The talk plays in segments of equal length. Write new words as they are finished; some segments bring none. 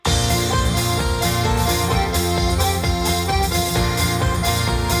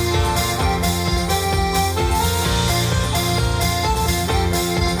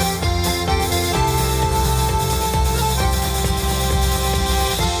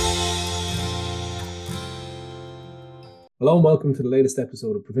Hello and welcome to the latest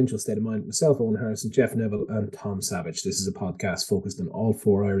episode of Provincial State of Mind. Myself, Owen Harrison, Jeff Neville, and Tom Savage. This is a podcast focused on all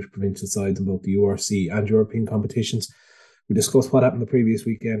four Irish provincial sides in both the URC and European competitions. We discuss what happened the previous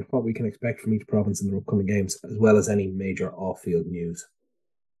weekend, what we can expect from each province in their upcoming games, as well as any major off-field news.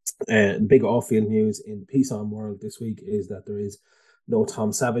 The big off-field news in the PSOM world this week is that there is no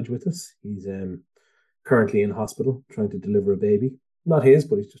Tom Savage with us. He's currently in hospital trying to deliver a baby. Not his,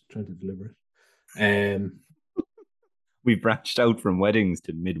 but he's just trying to deliver it. We branched out from weddings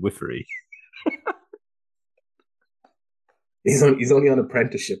to midwifery. He's only on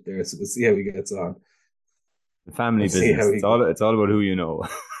apprenticeship there, so we'll see how he gets on. The family business. It's all about who you know.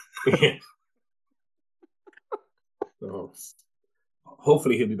 Yeah. So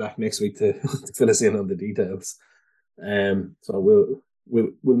hopefully he'll be back next week to fill us in on the details. So we'll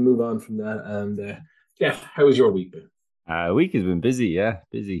move on from that. And Jeff, how was your week been? Week has been busy, yeah,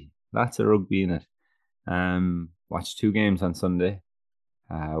 busy. Lots of rugby in it. Watched 2 games on Sunday.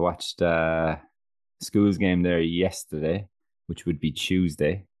 Watched school's game there yesterday, which would be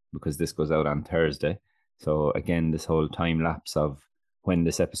Tuesday because this goes out on Thursday. So again, this whole time lapse of when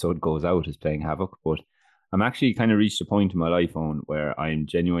this episode goes out is playing havoc. But I'm actually kind of reached a point in my life, Owen, where I'm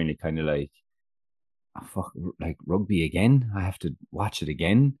genuinely kind of like, oh, fuck, like rugby again. I have to watch it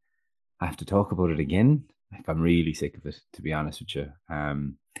again. I have to talk about it again. Like I'm really sick of it, to be honest with you.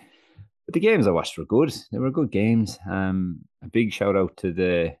 But the games I watched were good. They were good games. A big shout out to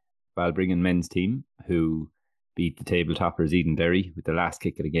the Balbriggan men's team who beat the table toppers Eden Derry with the last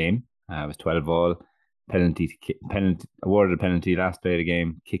kick of the game. It was 12-all. Penalty awarded a penalty last play of the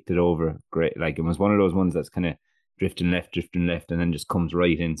game, kicked it over. Great. Like it was one of those ones that's kind of drifting left, and then just comes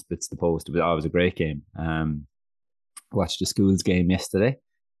right in, splits the post. It was a great game. Watched the school's game yesterday.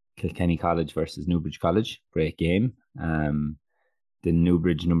 Kilkenny College versus Newbridge College. Great game. The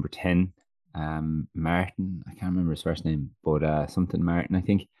Newbridge number 10, Martin, I can't remember his first name, but something Martin, I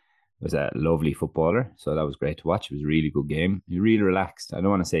think, was a lovely footballer. So that was great to watch. It was a really good game. He really relaxed. I don't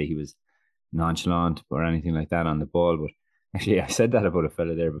want to say he was nonchalant or anything like that on the ball, but actually I said that about a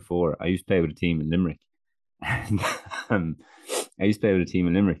fella there before. I used to play with a team in Limerick. And and there was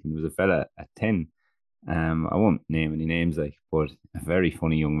a fella at 10. I won't name any names, but a very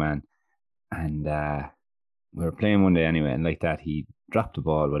funny young man. And we were playing one day anyway, and like that, he dropped the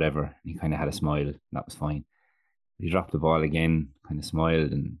ball, whatever, and he kind of had a smile. That was fine. He dropped the ball again, kind of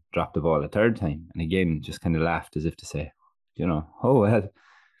smiled, and dropped the ball a third time, and again, just kind of laughed as if to say, oh well.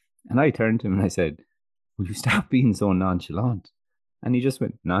 And I turned to him and I said, will you stop being so nonchalant? And he just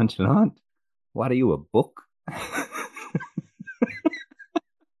went, nonchalant? What are you, a book?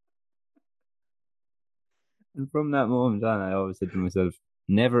 And from that moment on, I always said to myself,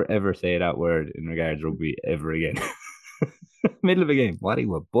 never ever say that word in regards to rugby ever again. Middle of a game. What are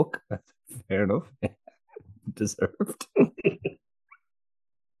you, a book? That's fair enough. Deserved.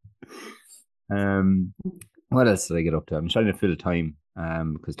 What else did I get up to? I'm trying to fill time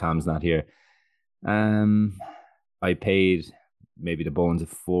because Tom's not here. I paid maybe the bones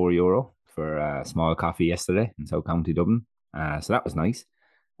of €4 for a small coffee yesterday in South County Dublin. So that was nice.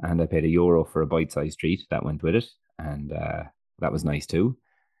 And I paid €1 for a bite-sized treat that went with it. And that was nice too.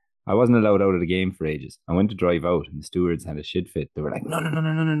 I wasn't allowed out of the game for ages. I went to drive out and the stewards had a shit fit. They were like,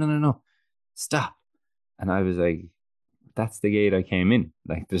 no, stop. And I was like, that's the gate I came in.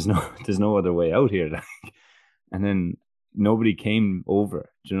 Like, there's no other way out here. Like, and then nobody came over.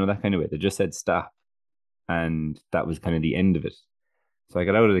 Do you know that kind of way? They just said stop. And that was kind of the end of it. So I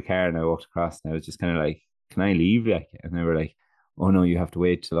got out of the car and I walked across and I was just kind of like, can I leave? And they were like, oh no, you have to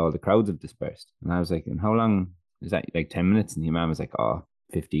wait till all the crowds have dispersed. And I was like, and how long is that? Like 10 minutes? And the man was like,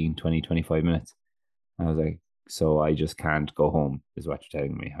 15, 20, 25 minutes. And I was like, so I just can't go home, is what you're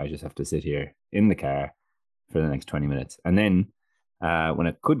telling me. I just have to sit here in the car for the next 20 minutes. And then when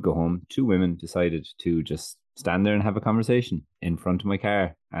I could go home, 2 women decided to just stand there and have a conversation in front of my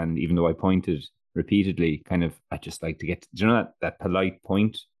car. And even though I pointed repeatedly, I just like to get, do you know that polite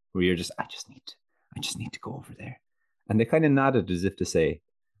point where you're just, I just need to go over there. And they kind of nodded as if to say,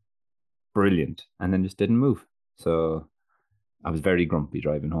 brilliant, and then just didn't move. So I was very grumpy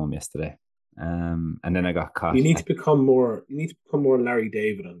driving home yesterday. And then I got caught. You need to become more Larry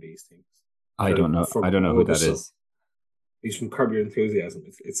David on these things. I don't know who that is. He's from Curb Your Enthusiasm.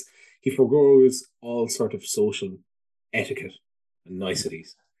 He forgoes all sort of social etiquette and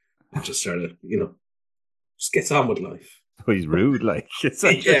niceties. And just sort of, just gets on with life. So he's rude, like it's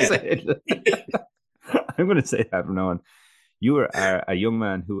like you're saying. I'm going to say that from now on. You are a young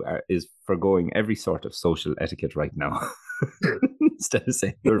man who is forgoing every sort of social etiquette right now. Instead of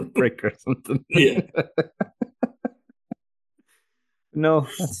saying you're a prick or something. Yeah. No,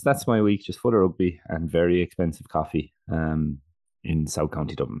 that's my week. Just full of rugby and very expensive coffee. In South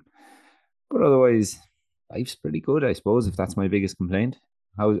County Dublin. But otherwise, life's pretty good, I suppose. If that's my biggest complaint.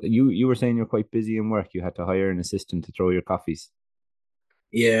 How you were saying you're quite busy in work. You had to hire an assistant to throw your coffees.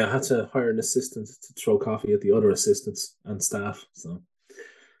 Yeah, I had to hire an assistant to throw coffee at the other assistants and staff. So,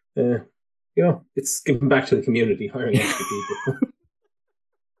 uh, it's giving back to the community, hiring extra people.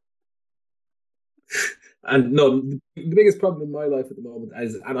 And no, the biggest problem in my life at the moment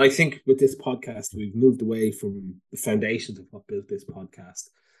is, and I think with this podcast, we've moved away from the foundations of what built this podcast,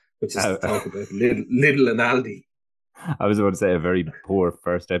 which is to Uh, talk about Lidl and Aldi. I was about to say a very poor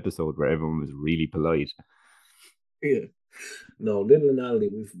first episode where everyone was really polite. Yeah. No, Lidl and Aldi,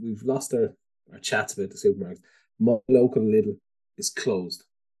 we've lost our chats about the supermarkets. My local Lidl is closed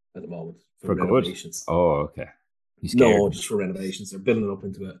at the moment for For good. renovations. Oh, okay. You scared No, me. just for renovations. They're building it up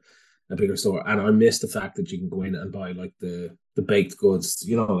into a bigger store. And I miss the fact that you can go in and buy like the baked goods,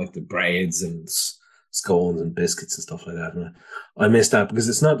 like the breads and scones and biscuits and stuff like that. And I miss that because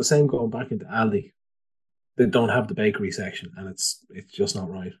it's not the same going back into Aldi. They don't have the bakery section and it's just not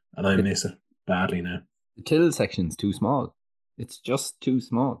right. And I The, miss it badly now. the till section's too small. It's just too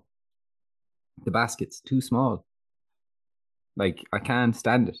small. The basket's too small. Like I can't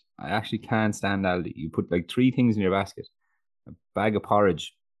stand it. I actually can't stand Aldi. You put like three things in your basket: a bag of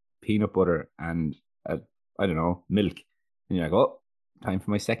porridge, peanut butter, and I don't know, milk. And you're like, oh, time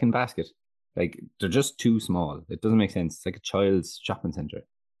for my second basket. Like they're just too small. It doesn't make sense. It's like a child's shopping center.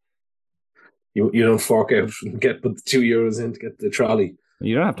 You don't fork out and put the €2 in to get the trolley.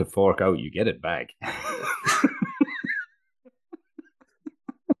 You don't have to fork out. You get it back.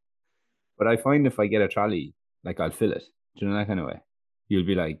 But I find if I get a trolley, like I'll fill it. Do you know that kind of way? You'll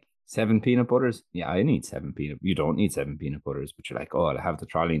be like, 7 peanut butters? Yeah, I need 7 peanut. You don't need 7 peanut butters, but you're like, oh, I'll have the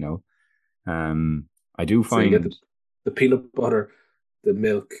trolley now. I do So you get find the peanut butter, the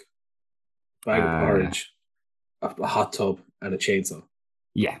milk, bag of uh porridge, a hot tub, and a chainsaw.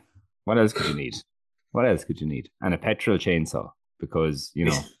 yeah. What else could you need? What else could you need? And a petrol chainsaw, because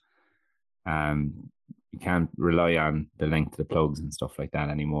you can't rely on the length of the plugs and stuff like that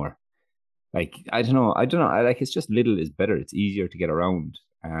anymore. Like I don't know. I like it's just little is better. It's easier to get around.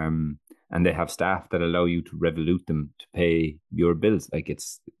 And they have staff that allow you to revolute them to pay your bills. Like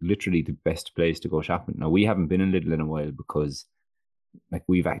it's literally the best place to go shopping. Now we haven't been in Lidl in a while because like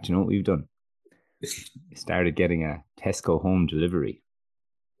we've actually, you know what we've done? We started getting a Tesco home delivery.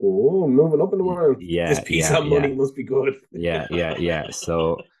 Oh, moving up in the world. This Yeah, piece yeah, of yeah, money must be good. yeah.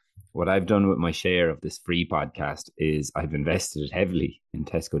 So what I've done with my share of this free podcast is I've invested it heavily in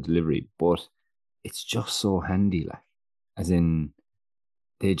Tesco delivery, but it's just so handy, like as in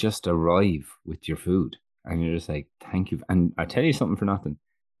they just arrive with your food and you're just like, thank you. And I tell you something for nothing.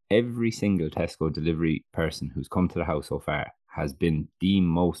 Every single Tesco delivery person who's come to the house so far has been the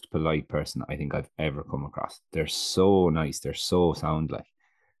most polite person I think I've ever come across. They're so nice. They're so sound like.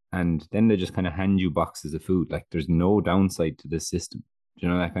 And then they just kind of hand you boxes of food. Like there's no downside to this system. Do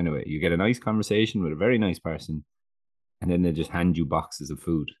you know that kind of way? You get a nice conversation with a very nice person, and then they just hand you boxes of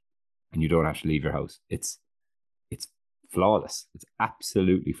food and you don't have to leave your house. It's flawless. It's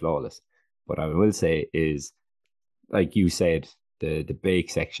absolutely flawless. What I will say is, like you said, the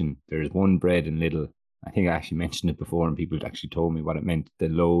bake section. There's one bread in Lidl. I think I actually mentioned it before, and people actually told me what it meant. The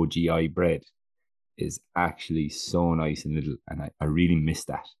low GI bread is actually so nice in Lidl, and I really miss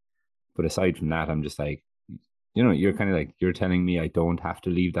that. But aside from that, I'm just like, you're kind of like you're telling me I don't have to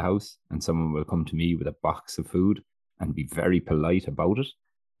leave the house, and someone will come to me with a box of food and be very polite about it.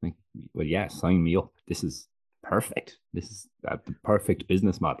 Like, well, yeah, sign me up. This is perfect. This is the perfect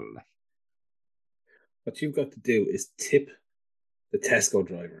business model. Like, What you've got to do is tip the Tesco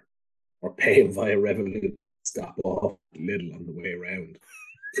driver or pay him via Revolut. Stop off Lidl on the way around.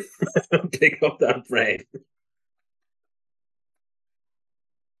 Pick up that bread.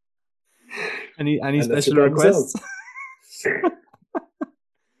 any And that's your special problem requests? solved.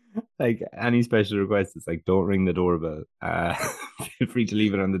 Like any special requests, it's like don't ring the doorbell. Feel free to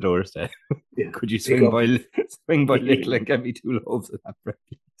leave it on the doorstep. Yeah. Could you Pick up. swing by Little and get me 2 loaves of that bread,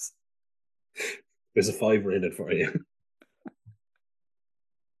 please? There's a fiver in it for you.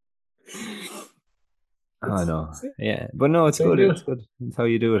 Oh That's, no, that's it. yeah, but no, it's That's how you good. do It's it. good. It's how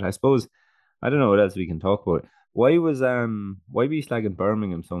you do it. I suppose I don't know what else we can talk about. Why were you slagging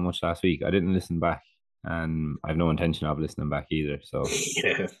Birmingham so much last week? I didn't listen back, and I have no intention of listening back either. So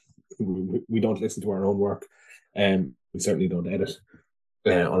Yeah. We don't listen to our own work. We certainly don't edit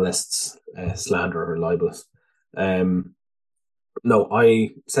unless it's slander or libelous. Um, no,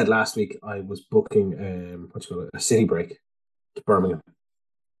 I said last week I was booking what you call it, a city break to Birmingham,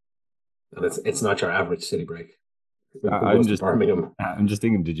 and it's not your average city break. Who I'm goes to just Birmingham? I'm just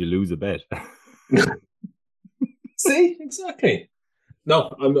thinking, did you lose a bet? See, exactly.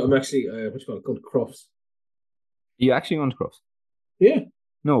 No, I'm actually what you call it, going to Crufts. You actually want to cross? Yeah,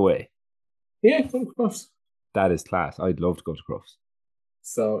 No way. yeah, going to Crufts. That is class. I'd love to go to Crufts.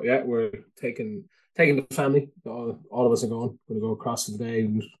 So yeah, we're taking the family. All of us are going to go across for the day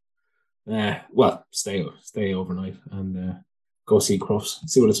and well, stay overnight and go see Crufts,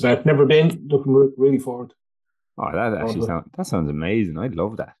 see what it's about. Never been. Looking really Oh, that forward actually to it. sounds amazing. I'd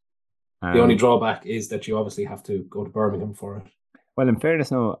love that. The only Um, drawback is that you obviously have to go to Birmingham for it. well, in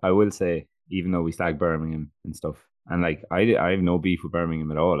fairness, no, I will say, even though we slag Birmingham and stuff, and like I have no beef with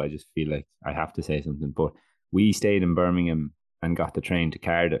Birmingham at all. I just feel like I have to say something. But we stayed in Birmingham and got the train to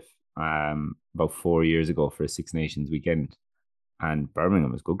Cardiff about 4 years ago for a Six Nations weekend, and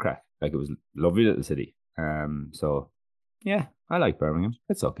Birmingham was good crack. Like it was a lovely little city. So yeah, I like Birmingham.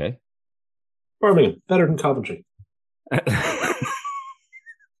 It's okay. Birmingham, better than Coventry.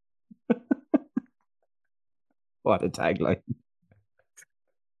 What a tagline.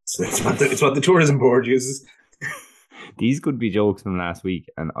 So it's what the tourism board uses. These could be jokes from last week,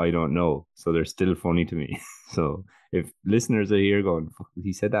 and I don't know. So they're still funny to me. So if listeners are here going, "Fuck,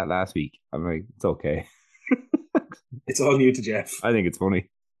 he said that last week," I'm like, it's okay. It's all new to Jeff. I think it's funny.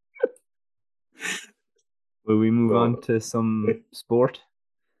 Will we move on So to some sport?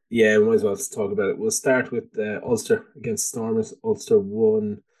 yeah, we might as well talk about it. We'll start with Ulster against Stormers. Ulster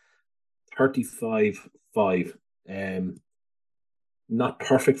won 35-5. Not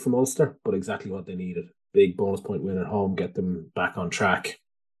perfect from Ulster, but exactly what they needed. Big bonus point win at home, get them back on track.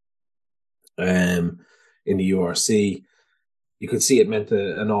 In the URC, you could see it meant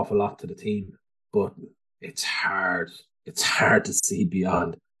an awful lot to the team, but it's hard. It's hard to see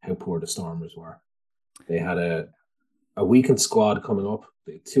beyond how poor the Stormers were. They had a weakened squad coming up,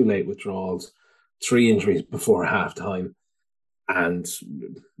 they had two late withdrawals, three injuries before halftime, and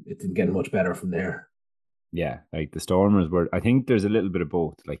it didn't get much better from there. Yeah, like the Stormers were. I think there's a little bit of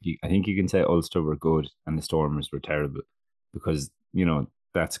both. I think you can say Ulster were good and the Stormers were terrible because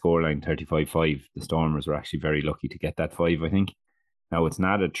that scoreline 35-5. The Stormers were actually very lucky to get that five. I think. Now it's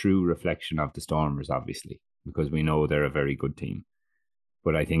not a true reflection of the Stormers, obviously, because we know they're a very good team.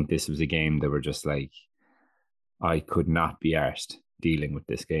 But I think this was a game that were just like, I could not be arsed dealing with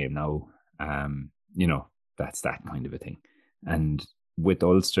this game now. That's that kind of a thing. And with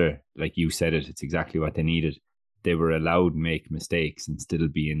Ulster, like you said it's exactly what they needed. They were allowed to make mistakes and still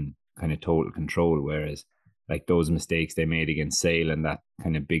be in kind of total control. Whereas like those mistakes they made against Sale and that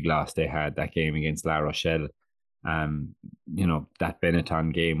kind of big loss they had, that game against La Rochelle, that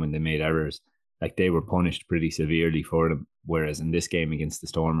Benetton game when they made errors, like they were punished pretty severely for them. Whereas in this game against the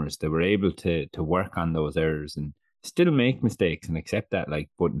Stormers, they were able to work on those errors and still make mistakes and accept that, like,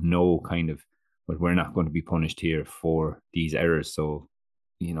 but no kind of, but we're not going to be punished here for these errors. So,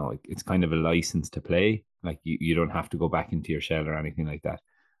 it's kind of a license to play. Like you don't have to go back into your shell or anything like that.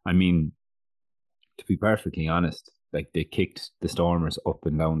 I mean, to be perfectly honest, like they kicked the Stormers up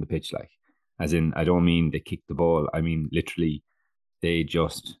and down the pitch, like, as in, I don't mean they kicked the ball. I mean, literally, they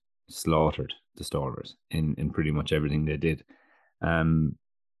just slaughtered the Stormers in pretty much everything they did. Um,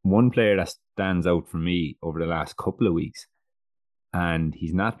 One player that stands out for me over the last couple of weeks, and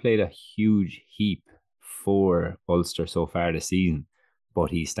he's not played a huge heap for Ulster so far this season,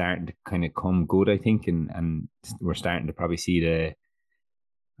 but he's starting to kind of come good, I think, and we're starting to probably see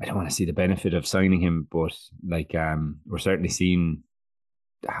I don't want to see the benefit of signing him, but like we're certainly seeing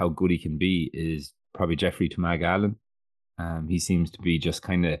how good he can be is probably Jeffrey Tamag-Allen. He seems to be just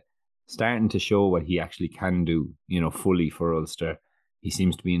kind of starting to show what he actually can do, fully for Ulster. He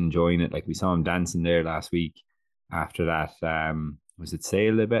seems to be enjoying it. Like we saw him dancing there last week. After that, was it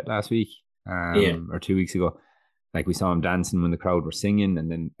Sale they bet last week, Yeah, or 2 weeks ago? Like we saw him dancing when the crowd were singing,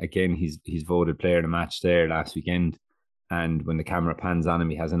 and then again he's voted player of the match there last weekend. And when the camera pans on him,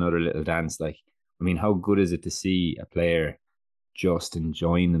 he has another little dance. Like, I mean, how good is it to see a player just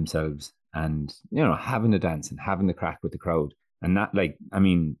enjoying themselves and having a dance and having the crack with the crowd? And not like, I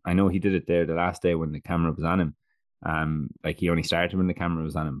mean, I know he did it there the last day when the camera was on him. Like he only started when the camera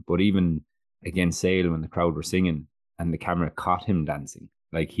was on him, but even against Sale when the crowd were singing and the camera caught him dancing,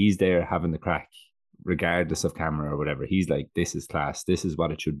 like he's there having the crack regardless of camera or whatever. He's like, this is class, this is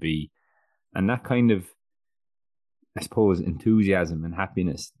what it should be. And that kind of, I suppose, enthusiasm and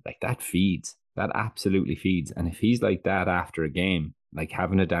happiness, like that absolutely feeds. And if he's like that after a game, like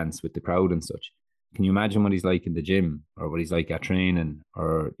having a dance with the crowd and such, can you imagine what he's like in the gym or what he's like at training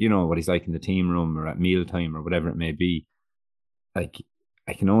or, what he's like in the team room or at mealtime or whatever it may be? Like,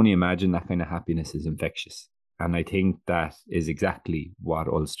 I can only imagine that kind of happiness is infectious. And I think that is exactly what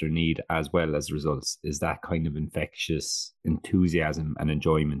Ulster need, as well as results, is that kind of infectious enthusiasm and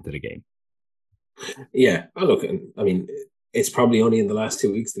enjoyment of the game. Yeah, I look, I mean, it's probably only in the last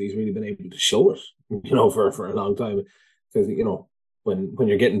 2 weeks that he's really been able to show it, for a long time. Because, when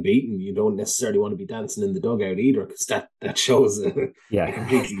you're getting beaten, you don't necessarily want to be dancing in the dugout either, because that shows a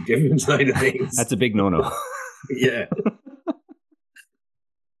completely different side of things. That's a big no-no. Yeah.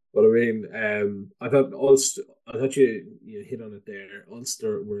 But I mean, I thought you hit on it there.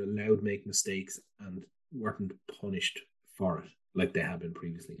 Ulster were allowed to make mistakes and weren't punished for it like they have been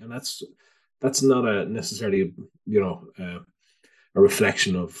previously, and that's not necessarily a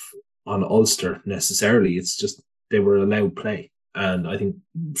reflection of on Ulster necessarily. It's just they were allowed play, and I think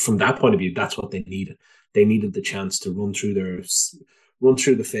from that point of view, that's what they needed. They needed the chance to run through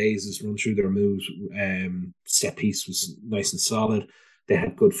the phases, run through their moves. Set piece was nice and solid. They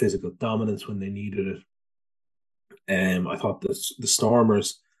had good physical dominance when they needed it. I thought the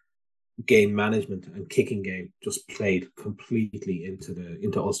Stormers' game management and kicking game just played completely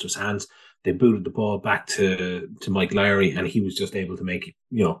into Ulster's hands. They booted the ball back to Mike Lowry, and he was just able to make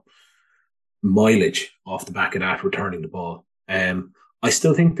mileage off the back of that, returning the ball. I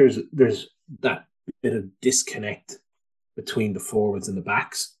still think there's that bit of disconnect between the forwards and the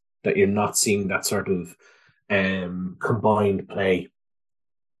backs, that you're not seeing that sort of combined play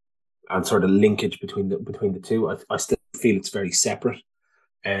and sort of linkage between the two. I still feel it's very separate.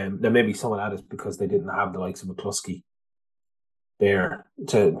 Now maybe some of that is because they didn't have the likes of McCluskey there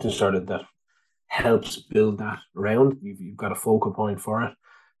to sort of that helps build that around. You've got a focal point for it.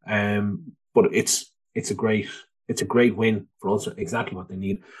 But it's a great win for Ulster, exactly what they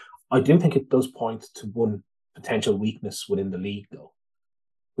need. I do think it does point to one potential weakness within the league, though,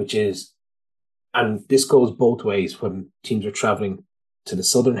 which is, and this goes both ways when teams are traveling to the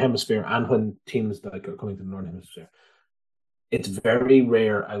Southern Hemisphere and when teams like are coming to the Northern Hemisphere. It's very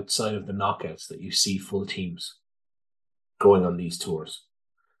rare outside of the knockouts that you see full teams going on these tours.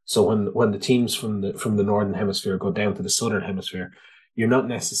 So when the teams from the Northern Hemisphere go down to the Southern Hemisphere, you're not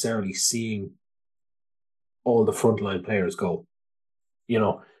necessarily seeing all the frontline players go.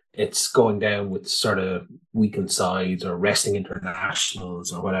 It's going down with sort of weakened sides or resting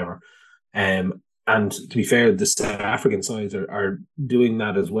internationals or whatever. And to be fair, the South African sides are doing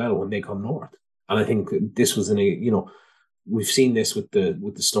that as well when they come north. And I think this was we've seen this with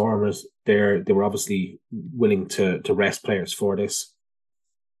the Stormers. They were obviously willing to rest players for this.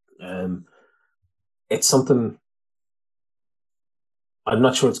 It's something I'm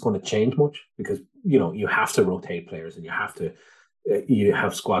not sure it's going to change much, because you have to rotate players and you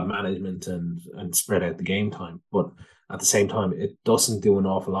have squad management and spread out the game time. But at the same time, it doesn't do an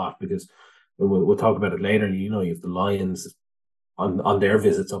awful lot, because we'll talk about it later. You have the Lions on their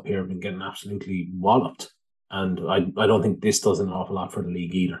visits up here have been getting absolutely walloped. And I don't think this does an awful lot for the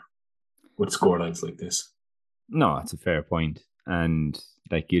league either, with scorelines like this. No, that's a fair point. And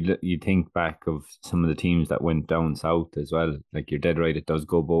like you think back of some of the teams that went down south as well. Like, you're dead right, it does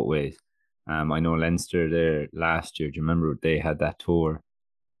go both ways. I know Leinster there last year. Do you remember they had that tour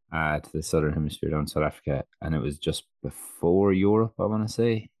to the Southern Hemisphere down in South Africa, and it was just before Europe, I want to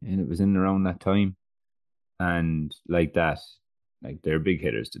say, and it was in around that time. And like that, like their big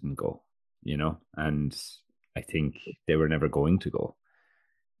hitters didn't go, and I think they were never going to go.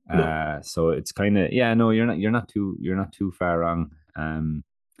 No. So it's kind of, no, you're not too far wrong.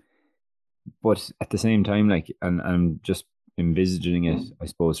 But at the same time, like, and I'm just envisaging it, I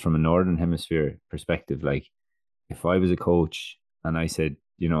suppose, from a Northern Hemisphere perspective. Like, if I was a coach and I said,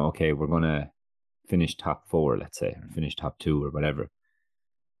 okay, we're going to finish top 4, let's say, or finish top 2 or whatever,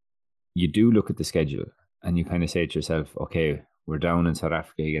 you do look at the schedule and you kind of say to yourself, okay, we're down in South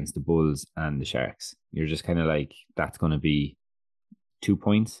Africa against the Bulls and the Sharks. You're just kind of like, that's going to be 2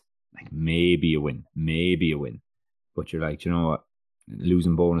 points, like maybe a win. But you're like, you know what?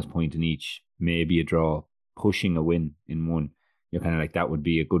 Losing bonus point in each, maybe a draw, pushing a win in one. You're kind of like, that would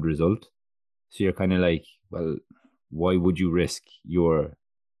be a good result. So you're kind of like, well, why would you risk your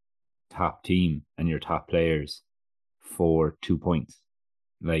top team and your top players for 2 points?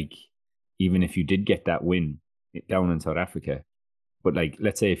 Like, even if you did get that win down in South Africa, but like,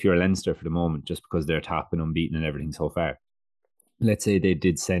 let's say if you're a Leinster for the moment, just because they're top and unbeaten and everything so far, let's say they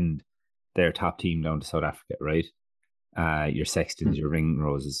did send their top team down to South Africa, right? Your Sextons, your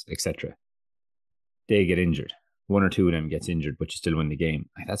Ringroses, etc. They get injured. 1 or 2 of them gets injured, but you still win the game.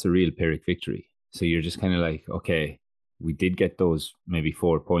 Like, that's a real Pyrrhic victory. So you're just kind of like, okay, we did get those maybe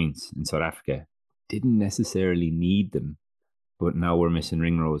 4 points in South Africa. Didn't necessarily need them, but now we're missing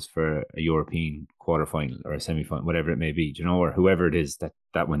Ringrose for a European quarterfinal or a semi-final, whatever it may be, or whoever it is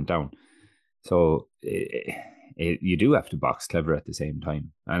that went down. So you do have to box clever at the same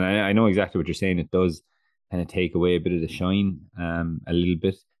time. And I know exactly what you're saying. It does kind of take away a bit of the shine a little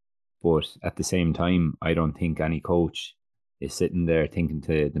bit. But at the same time, I don't think any coach is sitting there thinking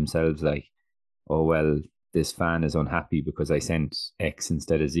to themselves like, oh, well, this fan is unhappy because I sent X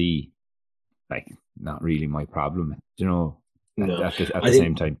instead of Z. Like, not really my problem, No, at I the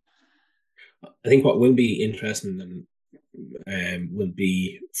same think time. I think what will be interesting will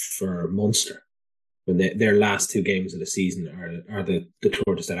be for Munster when their last two games of the season are the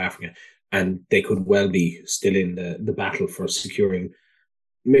Tour de South Africa, and they could well be still in the battle for securing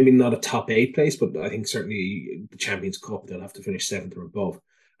maybe not a top eight place, but I think certainly the Champions Cup they'll have to finish seventh or above,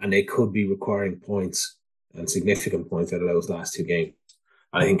 and they could be requiring points and significant points out of those last two games.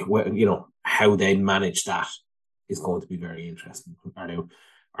 I think how they manage that is going to be very interesting.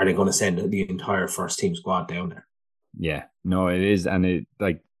 Are they going to send the entire first team squad down there? Yeah, no, it is, and it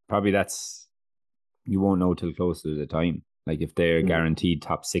like probably that's you won't know till closer to the time. Like if they're guaranteed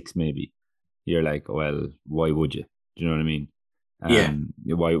top six, maybe you're like, well, why would you? Do you know what I mean? Yeah.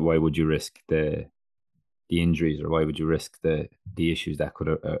 Why would you risk the injuries, or why would you risk the issues that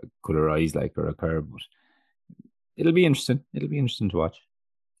could arise like or occur? But it'll be interesting. It'll be interesting to watch.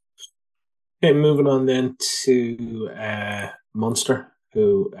 Okay, moving on then to Munster,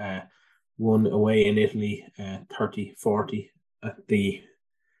 who won away in Italy 30-40 at the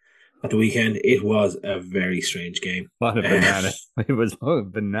weekend. It was a very strange game. What a banana! It was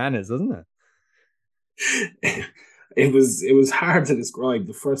bananas, wasn't it? It was hard to describe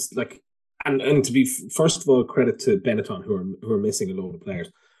the first and to be first of all credit to Benetton who are missing a load of players,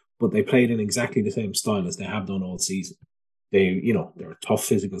 but they played in exactly the same style as they have done all season. They're a tough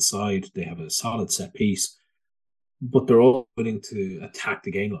physical side. They have a solid set piece, but they're all willing to attack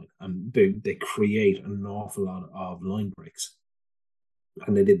the game line, and they create an awful lot of line breaks.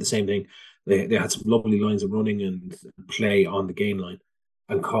 And they did the same thing. They had some lovely lines of running and play on the game line,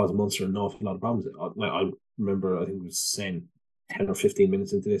 and caused Munster an awful lot of problems. I remember, I think it was saying 10 or 15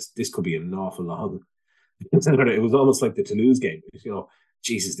 minutes into this could be an awful long. It was almost like the Toulouse game.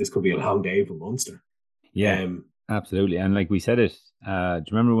 Jesus, this could be a long day for Munster. Yeah, absolutely. And like we said it, do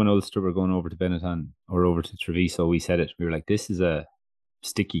you remember when Ulster were going over to Benetton or over to Treviso? We said it. We were like, this is a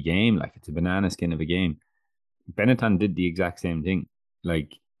sticky game. Like it's a banana skin of a game. Benetton did the exact same thing.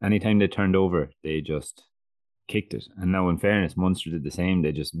 Like anytime they turned over, they just kicked it. And now, in fairness, Munster did the same.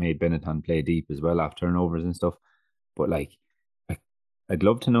 They just made Benetton play deep as well off turnovers and stuff. But like, I'd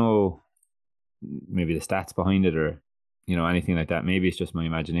love to know maybe the stats behind it or anything like that. Maybe it's just my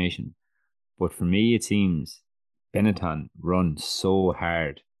imagination. But for me, it seems Benetton runs so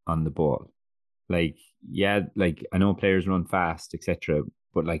hard on the ball. Like, yeah, like I know players run fast, etc.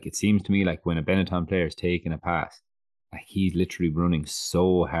 But like it seems to me like when a Benetton player is taking a pass, like he's literally running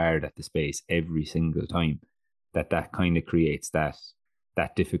so hard at the space every single time that kind of creates that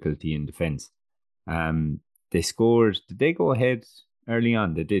difficulty in defense. They scored. Did they go ahead early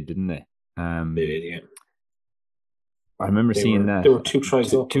on? They did, didn't they? They did, yeah. I remember seeing that. There were two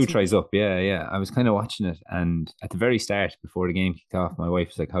tries up. Two tries up, yeah. I was kind of watching it, and at the very start, before the game kicked off, my wife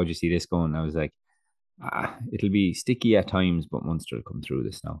was like, "How do you see this going?" I was like, it'll be sticky at times, but Munster will come through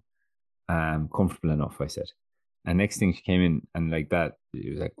this now. Comfortable enough, I said. And next thing she came in and like that, it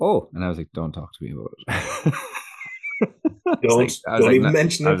was like, oh, and I was like, don't talk to me about it. Don't even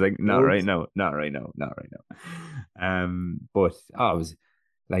mention it. I was like, not right now. But I was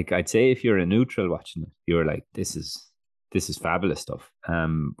like, I'd say if you're a neutral watching it, you're like, this is fabulous stuff.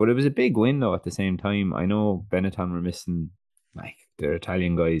 But it was a big win though at the same time. I know Benetton were missing like their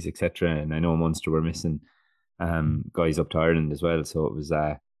Italian guys, etc. And I know Munster were missing guys up to Ireland as well. So it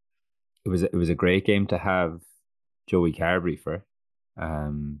was a great game to have Joey Carberry for,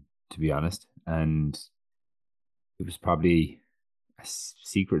 to be honest. And it was probably a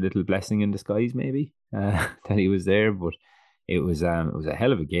secret little blessing in disguise, maybe, that he was there. But it was a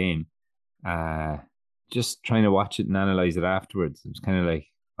hell of a game. Just trying to watch it and analyze it afterwards, it was kind of like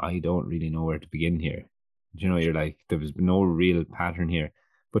I don't really know where to begin here. You're like there was no real pattern here,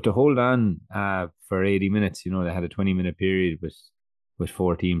 but to hold on for 80 minutes, they had a 20-minute period with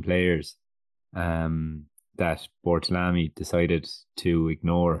 14 players, that Bortolami decided to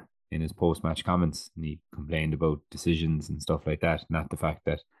ignore in his post-match comments, and he complained about decisions and stuff like that, not the fact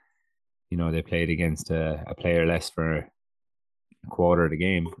that they played against a player less for a quarter of the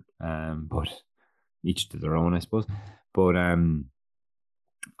game, but each to their own, I suppose. But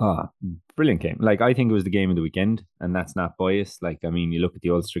brilliant game. Like I think it was the game of the weekend, and that's not biased. Like I mean, you look at the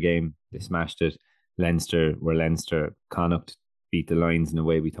Ulster game, they smashed it. Leinster were Leinster. Connacht beat the Lions in the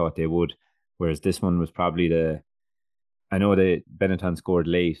way we thought they would. Whereas this one was probably I know that Benetton scored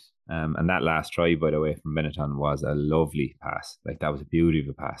late, and that last try, by the way, from Benetton was a lovely pass. Like that was a beauty of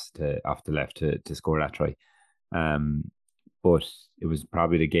a pass to off the left to score that try. Um, but it was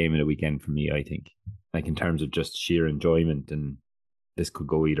probably the game of the weekend for me. I think, like in terms of just sheer enjoyment, and this could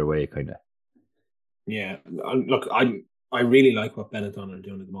go either way, kind of. Yeah, look, I really like what Benetton are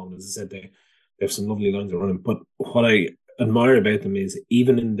doing at the moment. As I said, they have some lovely lines of running. But what I admire about them is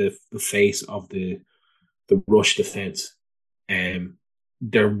even in the face of the rush defense,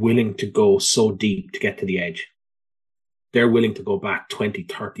 they're willing to go so deep to get to the edge. They're willing to go back 20,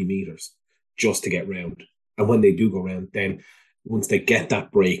 30 meters just to get round. And when they do go round, then once they get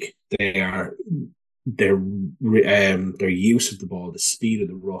that break, their use of the ball, the speed of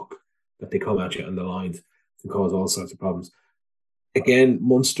the ruck that they come at you and the lines can cause all sorts of problems. Again,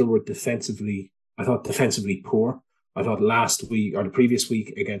 Munster were I thought defensively poor. I thought last week or the previous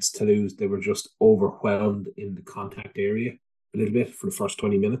week against Toulouse, they were just overwhelmed in the contact area a little bit for the first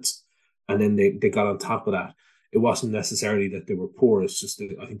 20 minutes. And then they got on top of that. It wasn't necessarily that they were poor, it's just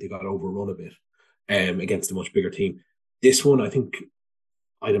that I think they got overrun a bit against a much bigger team. This one, I think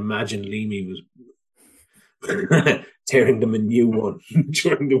I'd imagine Leamy was tearing them a new one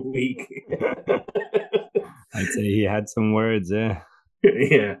during the week. I'd say he had some words, yeah.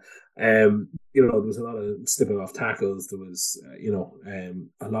 Yeah. There was a lot of slipping off tackles. There was,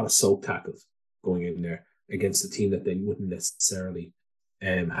 a lot of soak tackles going in there against a team that they wouldn't necessarily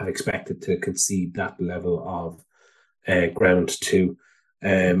have expected to concede that level of ground to.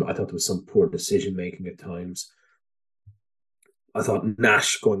 I thought there was some poor decision making at times. I thought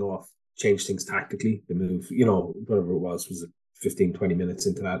Nash going off changed things tactically. The move, whatever it was it 15, 20 minutes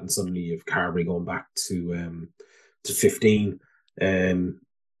into that, and suddenly you have Carberry going back to 15. And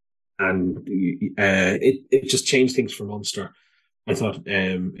it just changed things for Munster. I thought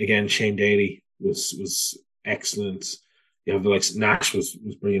again Shane Daly was excellent. You have the likes Nash was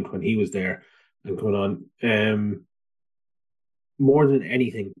brilliant when he was there and going on. More than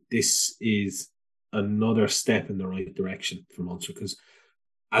anything, this is another step in the right direction for Munster because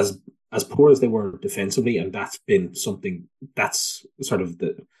as poor as they were defensively, and that's been something that's sort of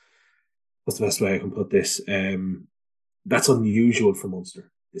what's the best way I can put this? That's unusual for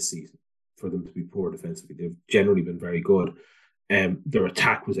Munster this season for them to be poor defensively. They've generally been very good. Their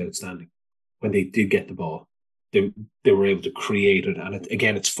attack was outstanding when they did get the ball. They were able to create it, and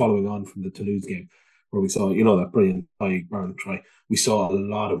it's following on from the Toulouse game where we saw that brilliant try. We saw a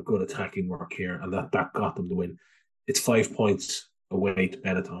lot of good attacking work here, and that got them the win. It's 5 points away to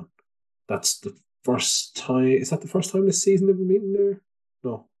Benetton. That's the first time. Is that the first time this season they've been beaten there?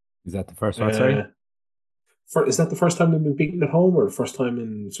 No. Is that the first one? Sorry. Is that the first time they've been beaten at home, or the first time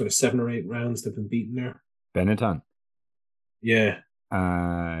in sort of 7 or 8 rounds they've been beaten there? Benetton. Yeah.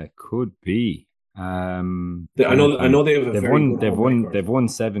 Could be. I know they have they've won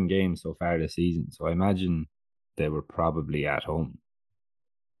 7 games so far this season, so I imagine they were probably at home.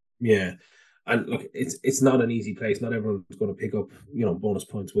 Yeah. And look, it's not an easy place. Not everyone's going to pick up, bonus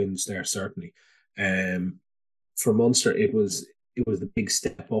points wins there, certainly. For Munster, it was the big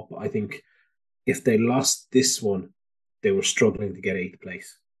step up. I think if they lost this one, they were struggling to get 8th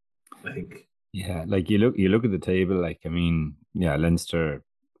place, I think. Yeah, like you look at the table, like I mean, yeah, Leinster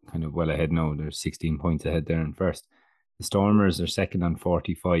kind of well ahead now. They're 16 points ahead there in first. The Stormers are second on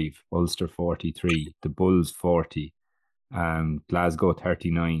 45, Ulster 43, the Bulls 40, Glasgow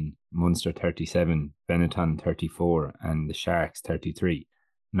 39, Munster 37, Benetton 34, and the Sharks 33.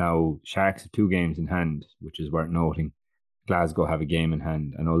 Now, Sharks have 2 games in hand, which is worth noting. Glasgow have a game in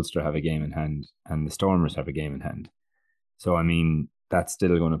hand, and Ulster have a game in hand, and the Stormers have a game in hand. So, I mean, that's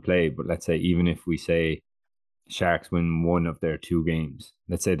still going to play. But let's say, even if we say Sharks win one of their 2 games,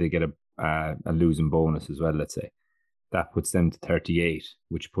 let's say they get a losing bonus as well, let's say, that puts them to 38,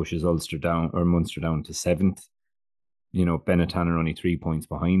 which pushes Munster down to 7th. Benetton are only 3 points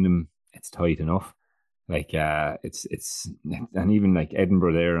behind them. It's tight enough. Like, it's and even like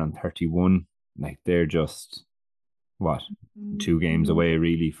Edinburgh there on 31, like they're just 2 games away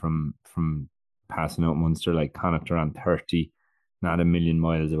really from passing out Munster. Like Connacht are on 30, not a million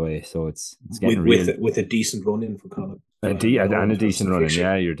miles away. So it's getting with a decent run in for Connacht. A decent run in,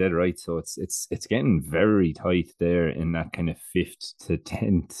 yeah, you're dead right. So it's getting very tight there in that kind of 5th to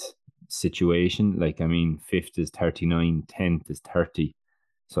 10th situation. Like, I mean, 5th is 39, 10th is 30.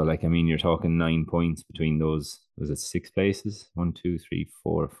 So, like, I mean, you're talking 9 points between those. Was it 6 places? 1, 2, 3,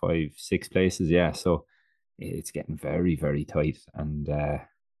 4, 5, 6 places. Yeah. So it's getting very, very tight and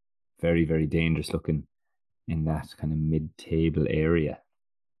very, very dangerous looking in that kind of mid-table area.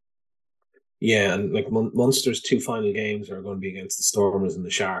 Yeah, and like Munster's 2 final games are going to be against the Stormers and the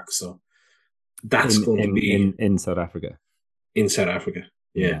Sharks. So That's going to be in South Africa. in South Africa.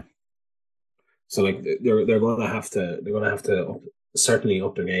 Yeah. So like they're going to have to certainly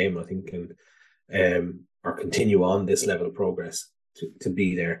up their game, I think, and or continue on this level of progress to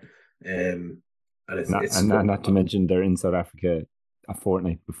be there. And not to mention they're in South Africa a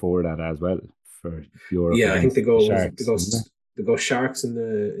fortnight before that as well for Europe. Yeah, I think the Sharks. They go Sharks in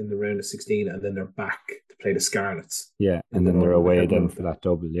the round of 16, and then they're back to play the Scarlets. Yeah, and then they're away then for that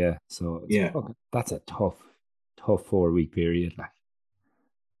double. Yeah, so that's a tough 4-week period. Like,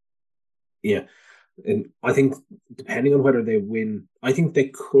 yeah, and I think depending on whether they win, I think they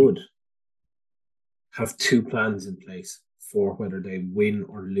could have two plans in place for whether they win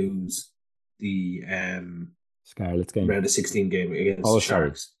or lose the Scarlets game, round of 16 game against the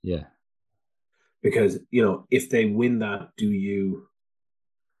Sharks. Yeah, because if they win that, do you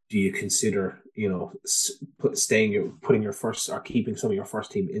consider putting your first or keeping some of your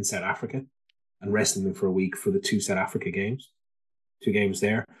first team in South Africa and resting them for a week for the two South Africa games, 2 games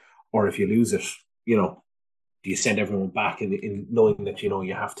there, or if you lose it, do you send everyone back in knowing that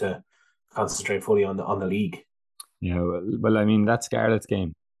you have to concentrate fully on the league? Yeah, well, I mean that Scarlets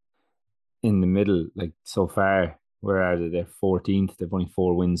game in the middle, like so far, where are they? They're 14th. They've only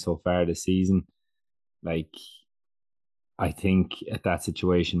 4 wins so far this season. Like, I think at that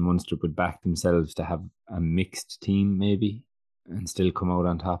situation, Munster would back themselves to have a mixed team maybe and still come out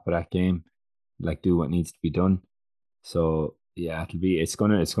on top of that game, like do what needs to be done. So yeah, it's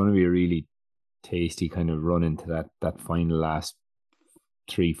gonna be a really tasty kind of run into that final last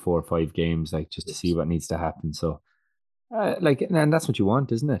 3, 4, 5 games, like just to see what needs to happen. So and that's what you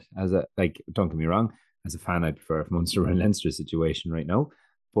want, isn't it? Don't get me wrong, as a fan, I prefer if Munster and Leinster situation right now.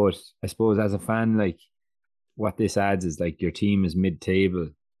 But I suppose as a fan, like what this adds is like your team is mid-table.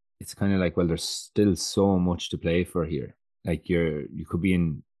 It's kind of like, well, there's still so much to play for here. Like you could be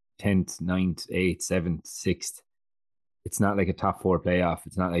in 10th, 9th, 8th, 7th, 6th. It's not like a top 4 playoff.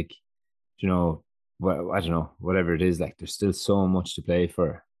 It's not like, I don't know, whatever it is. Like there's still so much to play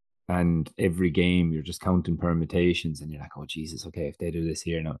for. And every game you're just counting permutations and you're like, oh Jesus, okay, if they do this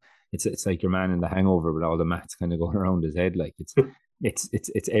here now, it's like your man in The Hangover with all the maths kind of going around his head. Like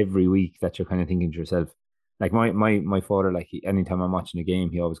it's every week that you're kind of thinking to yourself. Like my father, like anytime I'm watching a game,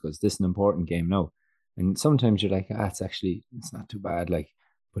 he always goes, "This is an important game now." And sometimes you're like, it's not too bad. Like,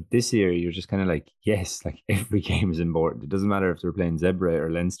 but this year you're just kind of like, yes, like every game is important. It doesn't matter if they're playing Zebra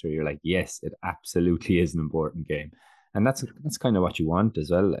or Leinster. You're like, yes, it absolutely is an important game, and that's kind of what you want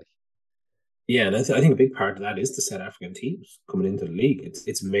as well. Like, yeah, I think a big part of that is the South African teams coming into the league.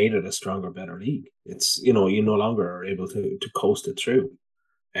 It's made it a stronger, better league. It's you no longer are able to coast it through,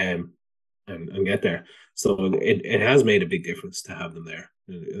 and get there. So it has made a big difference to have them there.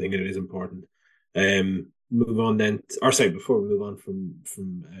 I think it is important. Move on then, before we move on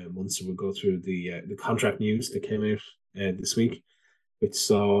from Munster, we'll go through the contract news that came out this week, which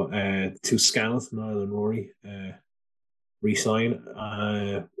saw 2 Scanners, Niall and Rory, re-sign.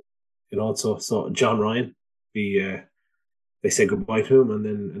 It also saw John Ryan they said goodbye to him and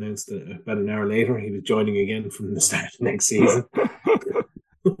then announced that about an hour later he was joining again from the start of next season.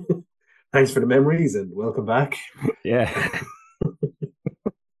 Thanks for the memories and welcome back. Yeah.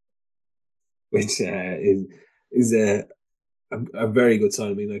 Which is a very good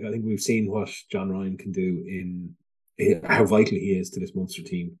sign. I mean, like I think we've seen what John Ryan can do in how vital he is to this Munster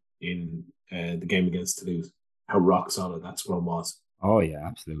team in the game against Toulouse. How rock solid that scrum was. Oh yeah,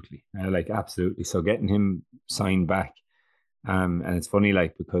 absolutely. Absolutely. So getting him signed back, and it's funny,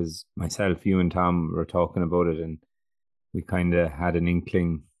 like because myself, you and Tom were talking about it, and we kind of had an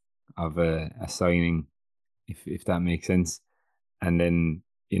inkling of a signing, if that makes sense. And then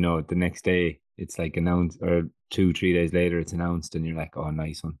the next day it's like announced, or 2-3 days later it's announced, and you're like, oh,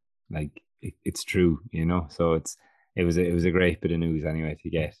 nice one. Like it's true, So it was a great bit of news anyway to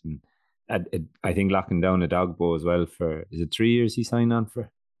get. And I think locking down a Dogbo as well for, is it 3 years he signed on for?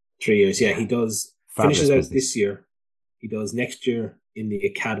 3 years, yeah. He does. Fabulous finishes out business. This year. He does next year in the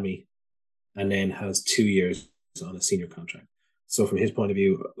academy, and then has 2 years on a senior contract. So from his point of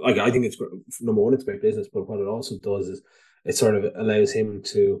view, like I think it's number one, it's great business. But what it also does is it sort of allows him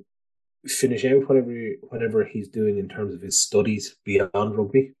to finish out whatever he's doing in terms of his studies beyond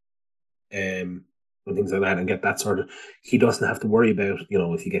rugby, and things like that, and get that sort of. He doesn't have to worry about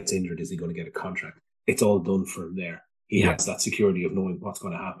if he gets injured, is he going to get a contract? It's all done for him there. He has that security of knowing what's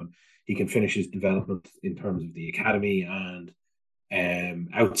going to happen. He can finish his development in terms of the academy and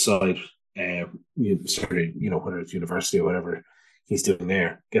outside, whether it's university or whatever he's doing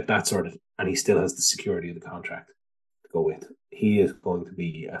there, get that sorted, and he still has the security of the contract to go with. He is going to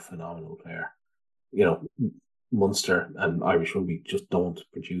be a phenomenal player. Munster and Irish rugby just don't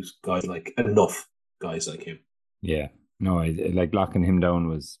produce guys like enough guys like him. Yeah. No, like locking him down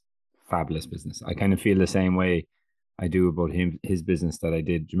was fabulous business. I kind of feel the same way I do about his business that I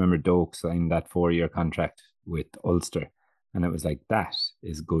did. Do you remember Doak signed that 4-year contract with Ulster? And it was like, that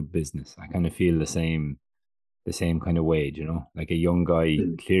is good business. I kind of feel the same kind of way, you know, like a young guy,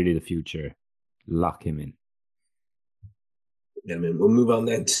 Mm. clearly the future, lock him in. Yeah, I mean, we'll move on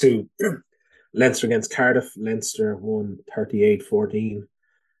then to Leinster against Cardiff. Leinster won 38-14.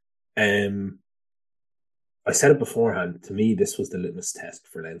 Um, I said it beforehand. To me, this was the litmus test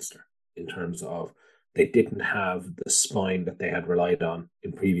for Leinster in terms of they didn't have the spine that they had relied on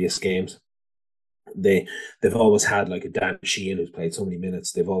in previous games. They've always had like a Dan Sheehan who's played so many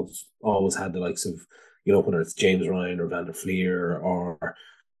minutes. They've always had the likes of, whether it's James Ryan or Van der Fleer or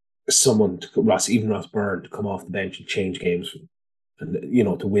someone even Ross Byrne to come off the bench and change games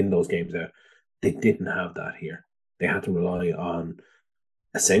and to win those games out. They didn't have that here. They had to rely on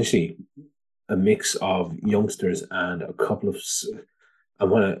essentially a mix of youngsters and a couple of. I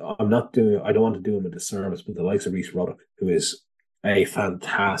don't want to do him a disservice, but the likes of Reece Ruddock, who is a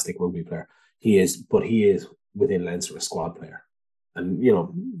fantastic rugby player, he is within Leinster a squad player, and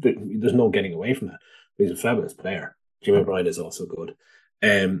there's no getting away from that. He's a fabulous player. Jimmy O'Brien is also good.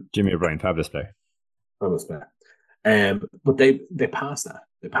 Jimmy O'Brien, fabulous player. Fabulous player. But they passed that.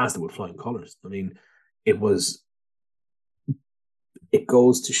 They passed it with flying colours. I mean, it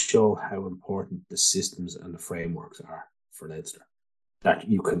goes to show how important the systems and the frameworks are for Leinster. That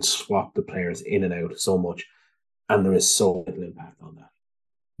you can swap the players in and out so much, and there is so little impact on that.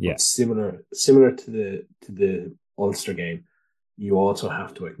 Yeah. But similar to the Ulster game, you also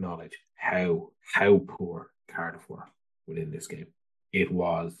have to acknowledge how poor Cardiff were within this game. It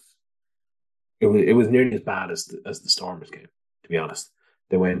was nearly as bad as the Stormers game, to be honest.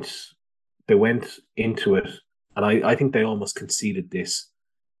 They went into it, and I think they almost conceded this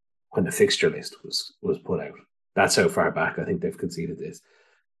when the fixture list was put out. That's how far back I think they've conceded this.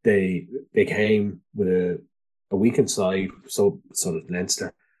 They came with a weakened side, so did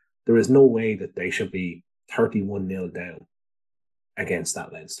Leinster. There is no way that they should be 31-0 down against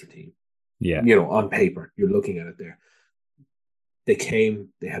that Leinster team. Yeah. On paper, you're looking at it there. They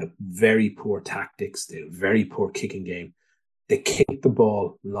had a very poor tactics, they had a very poor kicking game. They kicked the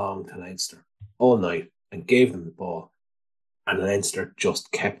ball long to Leinster all night and gave them the ball. And Leinster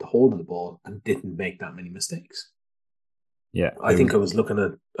just kept hold of the ball and didn't make that many mistakes. Yeah. I think I was looking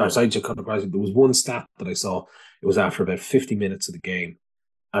at there was one stat that I saw. It was after about 50 minutes of the game.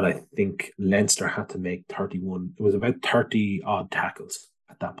 And I think Leinster had to make 31. It was about 30 odd tackles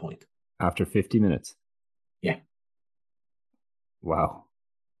at that point. After 50 minutes? Yeah. Wow.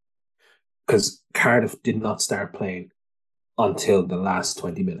 Because Cardiff did not start playing until the last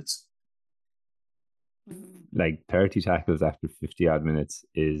 20 minutes. Like 30 tackles after 50 odd minutes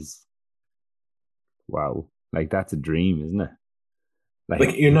is wow. Like that's a dream, isn't it?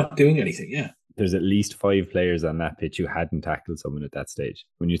 Like you're not doing anything, yeah. There's at least 5 players on that pitch who hadn't tackled someone at that stage.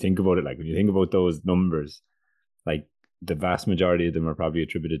 When you think about it, like when you think about those numbers, like the vast majority of them are probably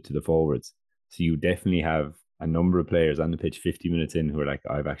attributed to the forwards. So you definitely have a number of players on the pitch 50 minutes in who are like,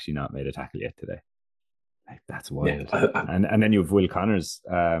 I've actually not made a tackle yet today. Like that's wild. Yeah, and then you have Will Connors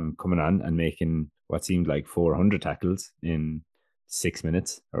coming on and making what seemed like 400 tackles in 6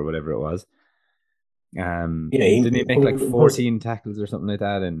 minutes or whatever it was. Didn't he make like 14 tackles or something like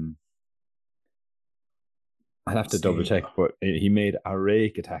that? And I'll have to double check, but he made a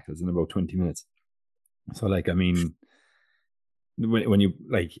rake of tackles in about 20 minutes. So, like, I mean, when you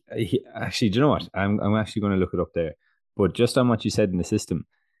like, actually, do you know what? I'm actually going to look it up there. But just on what you said in the system,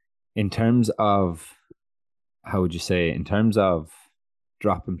 in terms of, how would you say, in terms of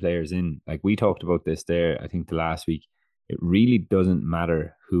dropping players in, like we talked about this there, I think the last week, it really doesn't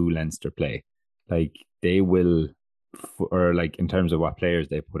matter who Leinster play. Like they will, or like in terms of what players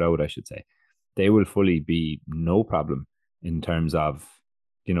they put out, I should say, they will fully be no problem in terms of,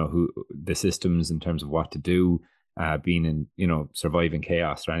 who the systems, in terms of what to do, being in, surviving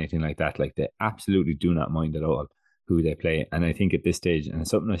chaos or anything like that. Like they absolutely do not mind at all who they play. And I think at this stage, and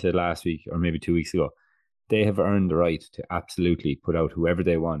it's something I said last week or maybe 2 weeks ago, they have earned the right to absolutely put out whoever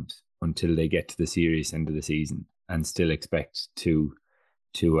they want until they get to the serious end of the season and still expect to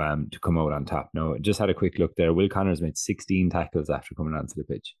come out on top. Now, just had a quick look there. Will Connors made 16 tackles after coming onto the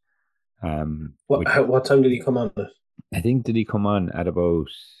pitch. What time did he come on? I think did he come on at about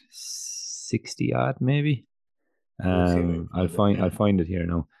 60 odd maybe? I'll find it here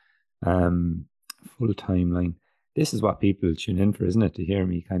now. Full timeline. This is what people tune in for, isn't it? To hear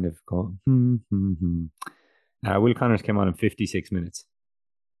me kind of go. Will Connors came on in 56 minutes.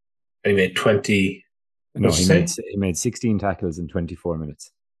 And he made 20 No, What'd you say? he made 16 tackles in 24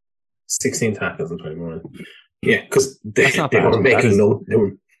 minutes. 16 tackles in 21. Yeah, because That's not they bad. were That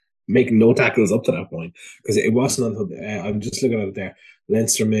making is, no tackles up to that point. Because it wasn't until I'm just looking at it there.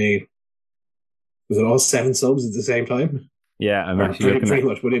 Leinster made, was it all 7 subs at the same time? yeah, I'm Or actually looking at pretty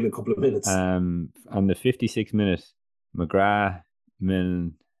much within a couple of minutes. on the 56 minute, McGrath,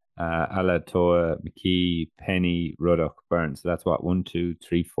 Milne, Alatoa, McKee, Penny, Ruddock, Burns. So that's what, one, two,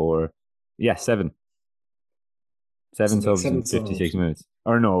 three, four, yeah, seven. So Seven about subs in seven 56 subs. minutes.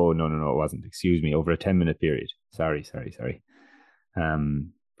 Or no, it wasn't. Excuse me, over a 10-minute period. Sorry.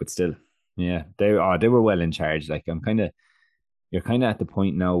 But still, yeah, they were well in charge. Like you're kind of at the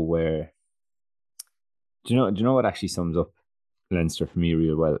point now where do you know what actually sums up Leinster for me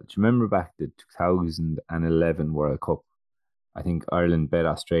real well? Do you remember back the 2011 World Cup? I think Ireland bet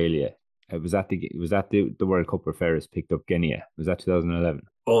Australia. It was that the World Cup where Ferris picked up Guinea. Was that 2011?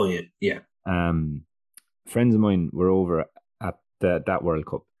 Oh, yeah. Yeah. Um, Friends of mine were over at that World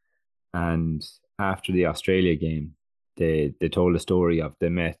Cup, and after the Australia game, they told a story of they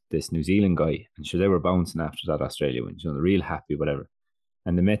met this New Zealand guy, and sure they were bouncing after that Australia win. You know, they're real happy, whatever.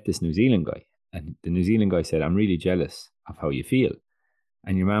 And they met this New Zealand guy, and the New Zealand guy said, "I'm really jealous of how you feel."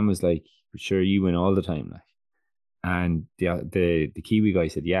 And your man was like, "Sure, you win all the time, like." And the Kiwi guy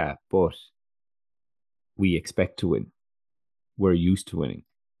said, "Yeah, but we expect to win. We're used to winning.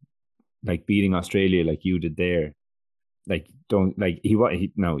 Like beating Australia, like you did there. Like don't like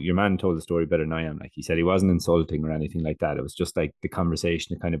he no, your man told the story better than I am. Like he said he wasn't insulting or anything like that. It was just like the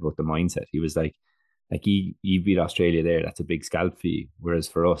conversation kind of about the mindset. He was like you beat Australia there, that's a big scalp for you. Whereas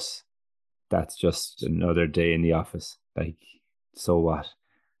for us, that's just another day in the office. Like, so what?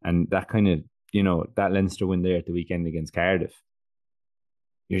 And that kind of, that Leinster win there at the weekend against Cardiff,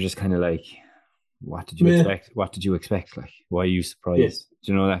 you're just kind of like, what did you Yeah. expect? What did you expect? Like, why are you Yeah. surprised?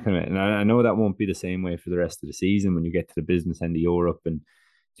 Do you know that kind of? And I know that won't be the same way for the rest of the season when you get to the business end of Europe and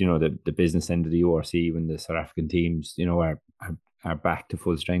the business end of the URC when the South African teams are back to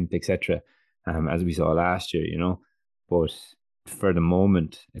full strength, etc. As we saw last year, but for the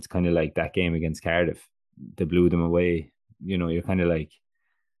moment, it's kind of like that game against Cardiff. They blew them away. You're kind of like,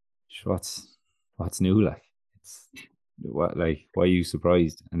 what's new? Like, it's what like why are you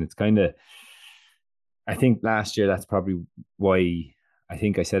surprised? And it's kind of, I think last year that's probably why. I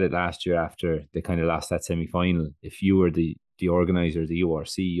think I said it last year after they kind of lost that semi final. If you were the organizer of the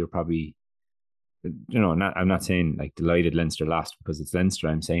URC, you're probably, I'm not saying like delighted Leinster lost because it's Leinster.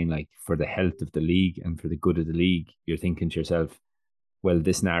 I'm saying like for the health of the league and for the good of the league, you're thinking to yourself, well,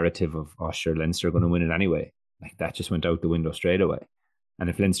 this narrative of, oh, sure, Leinster are going to win it anyway, like that just went out the window straight away. And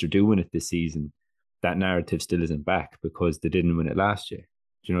if Leinster do win it this season, that narrative still isn't back because they didn't win it last year.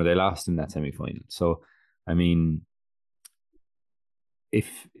 They lost in that semi final. So, I mean, if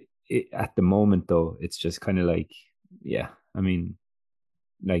at the moment though, it's just kind of like, yeah, I mean,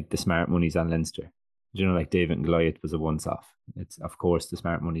 like the smart money's on Leinster. Like David and Goliath was a once off. It's, of course, the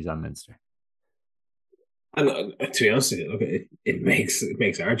smart money's on Leinster. And to be honest with you, look, it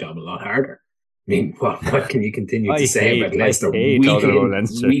makes our job a lot harder. I mean, what can you continue to say about I Leinster hate talking about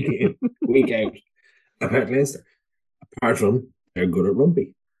Leinster. week in, week out about Leinster? Apart from they're good at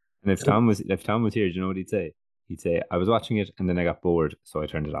rugby. And if Tom was here, do you know what he'd say? He'd say, I was watching it and then I got bored, so I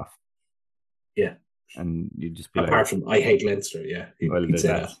turned it off. Yeah. And you'd just be like, Apart from I hate Leinster, yeah, well, he'd say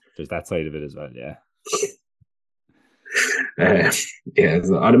that. There's that side of it as well, yeah. Uh, yeah,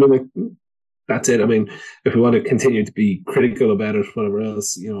 I mean, like, that's it. I mean, if we want to continue to be critical about it, whatever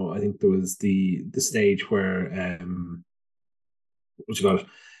else, I think there was the stage where what you call it,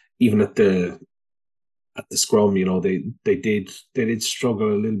 even at the scrum, they did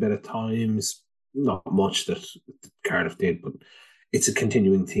struggle a little bit at times. Not much that Cardiff did, but it's a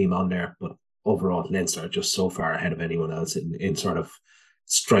continuing theme on there. But overall, Leinster are just so far ahead of anyone else in sort of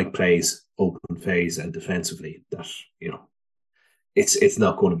strike plays, open phase, and defensively that it's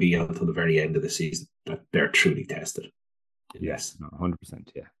not going to be until the very end of the season that they're truly tested. Yes, no, 100%,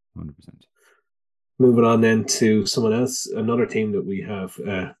 yeah, 100%. Moving on then to someone else, another team that we have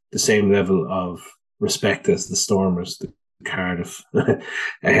the same level of respect as the Stormers, the Cardiff, the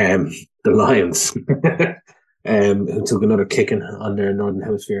Lions, who took another kicking on their Northern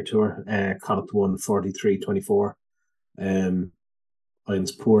Hemisphere tour. Connacht won 43-24.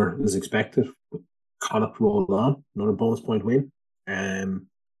 Lions poor as expected. Connacht rolled on, another bonus point win.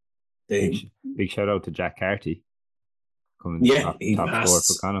 They Big shout out to Jack Carty, coming Yeah, he top scorer for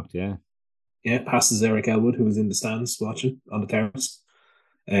passed. Connacht, yeah. Yeah, passes Eric Elwood, who was in the stands watching on the terrace.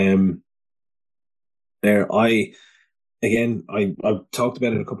 Um, there, I talked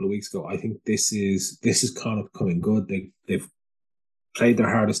about it a couple of weeks ago. I think this is kind of coming good. They've played their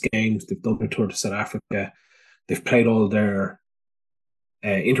hardest games. They've done their tour to South Africa. They've played all their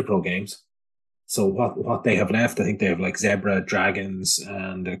Interpro games. So what they have left, I think they have like Zebra, Dragons,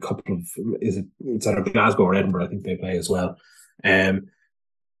 and a couple of it's either Glasgow or Edinburgh. I think they play as well. Um,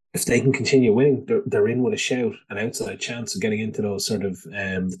 if they can continue winning, they're in with a shout, an outside chance of getting into those sort of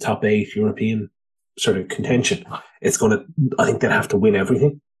the top eight European sort of contention. It's going to, I think they'll have to win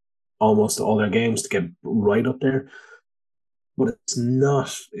everything, almost all their games to get right up there. But it's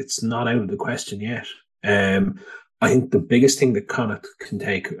not out of the question yet. Um, I think the biggest thing that Connacht can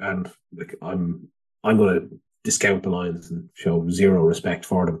take, and like I'm going to discount the Lions and show zero respect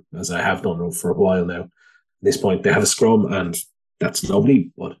for them as I have done for a while now. At this point, they have a scrum, and that's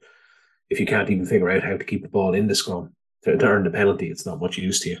lovely. But if you can't even figure out how to keep the ball in the scrum to earn the penalty, it's not much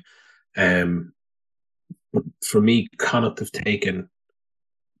use to you. But for me, Connacht have taken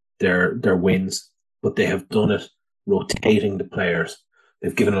their wins, but they have done it rotating the players.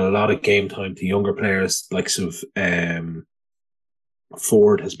 They've given a lot of game time to younger players, like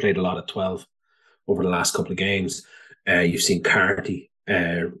Ford has played a lot at 12 over the last couple of games. You've seen Carty,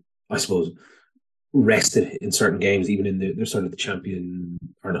 I suppose, rested in certain games, even in the sort of the champion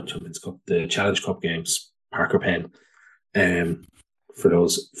or not Champions Cup, the Challenge Cup games. Parker Penn, for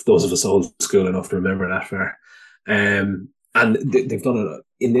those of us old school enough to remember that far. And they've done it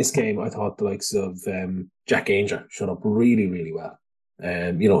in this game. I thought the likes of Jack Ainger showed up really, really well.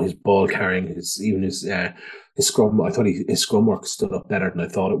 His ball carrying, his scrum. I thought his scrum work stood up better than I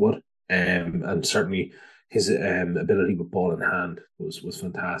thought it would. And certainly his ability with ball in hand was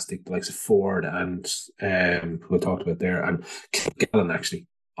fantastic. The likes of Ford and who I talked about there, and Gallen actually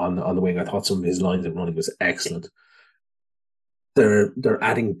on the wing. I thought some of his lines of running was excellent. They're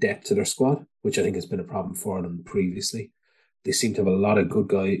adding depth to their squad, which I think has been a problem for them previously. They seem to have a lot of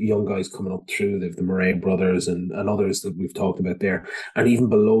young guys coming up through. They've the Murray brothers and others that we've talked about there. And even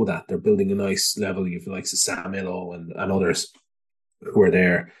below that, they're building a nice level. You've the likes of Sam Illo and others who are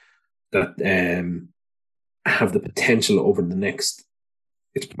there that have the potential over the next,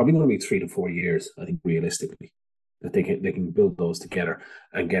 it's probably going to be 3 to 4 years, I think, realistically, that they can build those together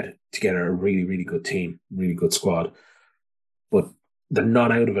and get together a really, really good team, really good squad. But they're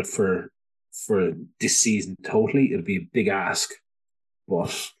not out of it for this season totally. It'll be a big ask,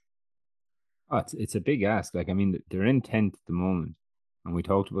 but it's a big ask. Like, I mean, they're in 10th at the moment, and we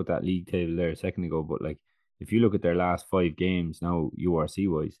talked about that league table there a second ago. But like, if you look at their last 5 games now,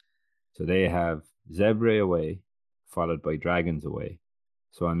 URC wise, so they have Zebra away, followed by Dragons away.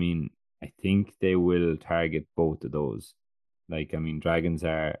 So I mean, I think they will target both of those. Like, I mean, Dragons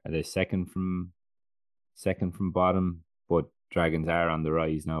are they second from bottom, but Dragons are on the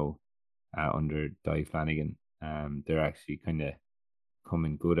rise now under Di Flanagan. They're actually kind of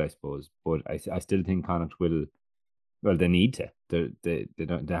coming good, I suppose. But I still think Connacht will. Well, they need to. They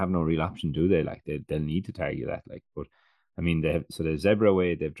have no real option, do they? Like they'll need to target that. Like, but I mean, they have Zebra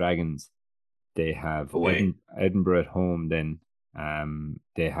away, they have Dragons, they have Edinburgh at home. Then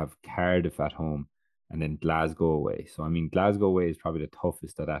they have Cardiff at home, and then Glasgow away. So I mean, Glasgow away is probably the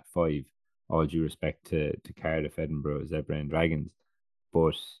toughest of that 5. All due respect to Cardiff, Edinburgh, Zebra, and Dragons,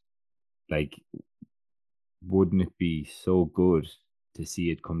 but like, wouldn't it be so good to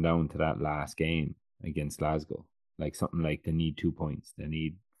see it come down to that last game against Glasgow? Like something like they need 2 points, they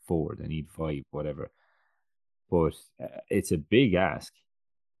need 4, they need 5, whatever. But it's a big ask,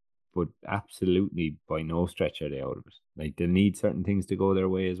 but absolutely by no stretch are they out of it. Like they'll need certain things to go their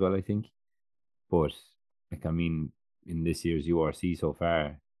way as well, I think. But like, I mean, in this year's URC so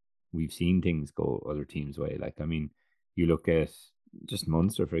far, we've seen things go other teams' way. Like, I mean, you look at just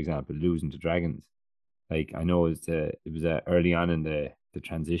Munster, for example, losing to Dragons. Like, I know it was early on in the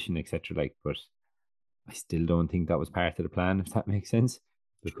transition, etc. Like, but I still don't think that was part of the plan, if that makes sense.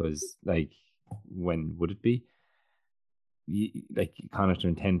 Because, like, when would it be? Like, Connacht are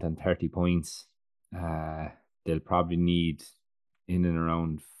in 10th and 30 points. They'll probably need in and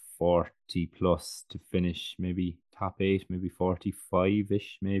around 40 plus to finish, maybe top 8, maybe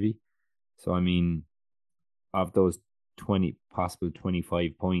 45-ish, maybe. So, I mean, of those 20 possible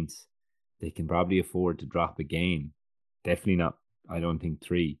 25 points, they can probably afford to drop a game. Definitely not, I don't think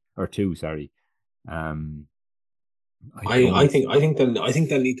 3 or 2, sorry. I think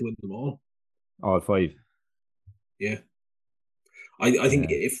they'll need to win them all 5. Yeah. I think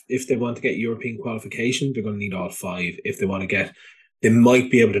if they want to get European qualification, they're going to need all 5. If they want to they might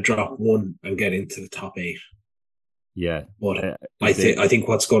be able to drop 1 and get into the top 8. Yeah, but I think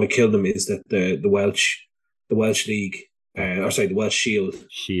what's going to kill them is that the Welsh League, the Welsh Shield,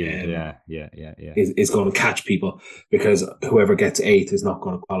 is going to catch people, because whoever gets 8th is not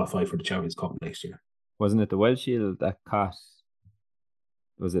going to qualify for the Champions Cup next year. Wasn't it the Welsh Shield that caught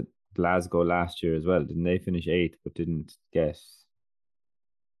was it Glasgow last year as well? Didn't they finish eighth but didn't get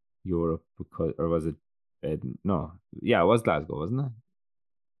Europe because, or was it? No, yeah, it was Glasgow, wasn't it?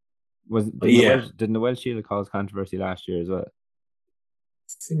 Was Yeah, Didn't the Welsh Shield cause controversy last year as well?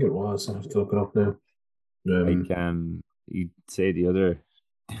 I think it was. I have to look it up now. Like, Um, you'd say the other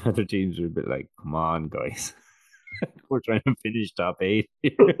the other teams are a bit like, come on, guys, we're trying to finish top eight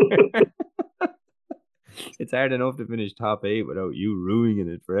here. It's hard enough to finish top eight without you ruining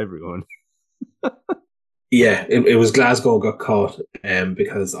it for everyone. yeah, it was Glasgow got caught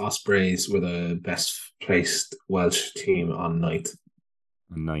because Ospreys were the best placed Welsh team on night.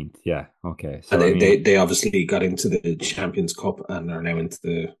 And ninth, yeah, okay. And So I mean, they obviously got into the Champions Cup and are now into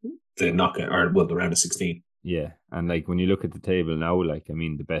the knockout, or well, the round of 16. yeah, and like when you look at the table now, like I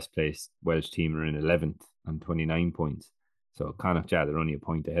mean, the best placed Welsh team are in 11th on 29 points. So Connacht, yeah, they're only a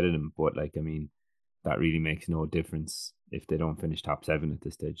point ahead of them, but like I mean, that really makes no difference if they don't finish top seven at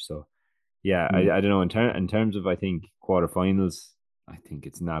this stage. So yeah, I don't know. In terms of I think quarterfinals, I think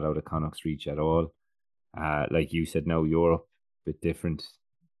it's not out of Connacht's reach at all. Like you said, now Europe, bit different.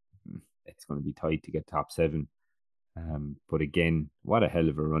 It's going to be tight to get top seven. But again, what a hell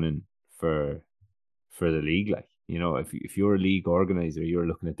of a running for the league. Like, you know, if you're a league organizer, you're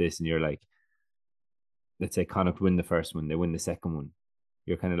looking at this and you're like, let's say Connacht win the first one, they win the second one.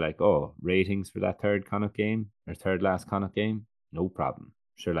 You're kind of like, oh, ratings for that third Connacht game or third last Connacht game, no problem.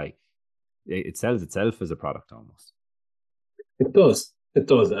 Sure, like it sells itself as a product almost. It does. It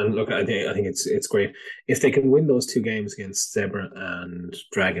does. And look, I think it's great. If they can win those two games against Zebra and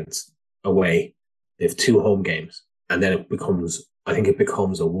Dragons away, they have two home games. And then I think it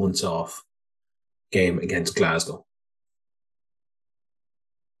becomes a once off game against Glasgow.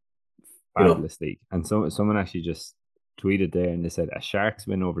 You know, Fabulous league. And so someone actually just tweeted there and they said a Sharks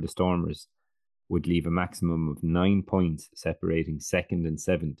win over the Stormers would leave a maximum of 9 points separating second and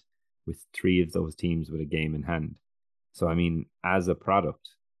seventh, with three of those teams with a game in hand. So, I mean, as a product,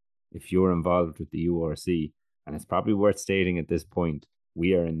 if you're involved with the URC, and it's probably worth stating at this point,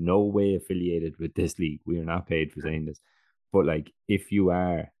 we are in no way affiliated with this league. We are not paid for saying this. But like, if you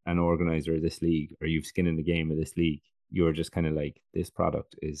are an organizer of this league or you've skin in the game of this league, you're just kind of like, this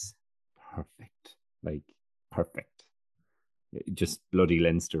product is perfect. Like, perfect. Just bloody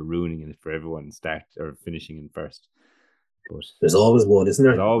Leinster ruining it for everyone, start or finishing in first. But there's always one, isn't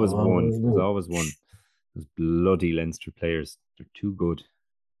there's there? always one. Always There's one. always one. Those bloody Leinster players, they're too good.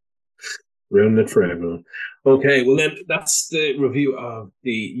 Ruining it for everyone. Okay, well then that's the review of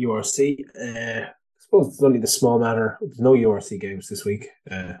the URC. I suppose it's only the small matter. There's no URC games this week,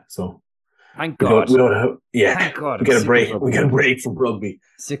 so Thank God. we don't have. Thank Yeah, God. we get a break. We get a break from rugby.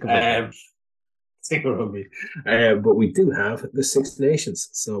 Sick of rugby. Sick of rugby. But we do have the Six Nations,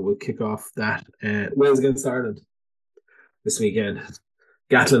 so we'll kick off that. Wales against Ireland this weekend.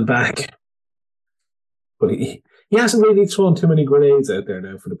 Gatlin back, but he hasn't really thrown too many grenades out there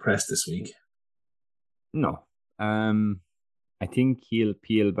now for the press this week. No. I think he'll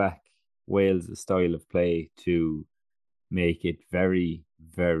peel back Wales' style of play to make it very,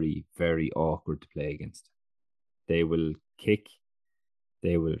 very, very awkward to play against. They will kick,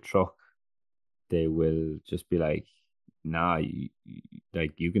 they will truck, they will just be like, nah,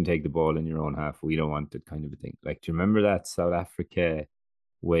 like you can take the ball in your own half. We don't want it, kind of a thing. Like, do you remember that South Africa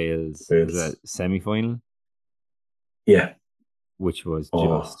Wales was a semi final? Yeah. Which was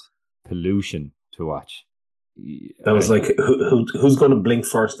just pollution to watch. That was like who's going to blink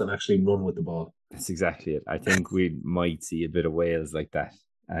first and actually run with the ball. That's exactly it. I think we might see a bit of Wales like that.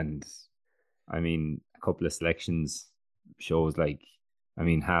 And I mean, a couple of selections shows like, I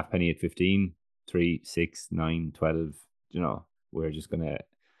mean, Halfpenny at 15, 3, 6, 9, 12. You know, we're just going to,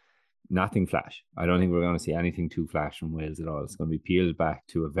 nothing flash. I don't think we're going to see anything too flash from Wales at all. It's going to be peeled back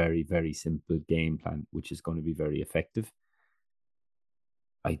to a very, very simple game plan, which is going to be very effective.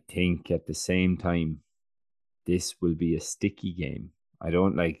 I think at the same time, this will be a sticky game. I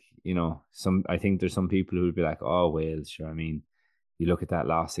don't like, you know, I think there's some people who will be like, oh, Wales, sure. I mean, you look at that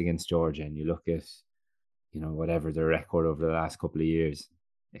loss against Georgia and you look at, you know, whatever their record over the last couple of years,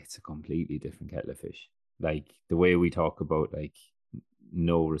 it's a completely different kettle of fish. Like the way we talk about like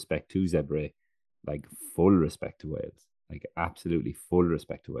no respect to Zebra, like full respect to Wales, like absolutely full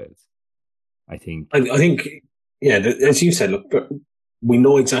respect to Wales. I think, yeah, as you said, look, we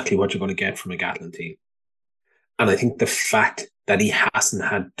know exactly what you're going to get from a Gatlin team. And I think the fact that he hasn't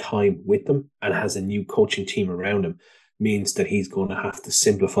had time with them and has a new coaching team around him means that he's going to have to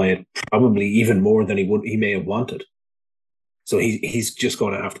simplify it probably even more than he may have wanted. So he's just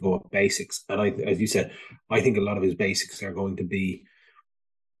going to have to go with basics. And as you said, I think a lot of his basics are going to be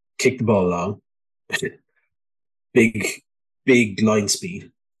kick the ball long, big big line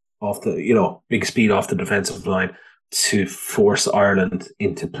speed off the, big speed off the defensive line to force Ireland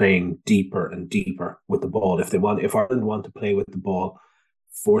into playing deeper and deeper with the ball. If Ireland want to play with the ball,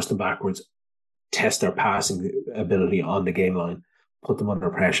 force them backwards, test their passing ability on the game line, put them under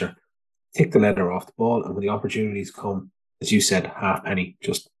pressure, take the leather off the ball, and when the opportunities come, as you said, halfpenny,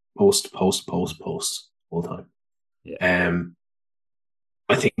 just post, post, post, post all the time. Yeah.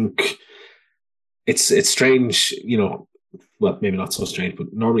 I think it's strange, well, maybe not so strange,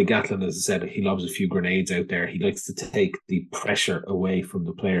 but normally Gatlin, as I said, he loves a few grenades out there. He likes to take the pressure away from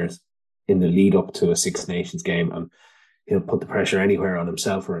the players in the lead up to a Six Nations game, and he'll put the pressure anywhere on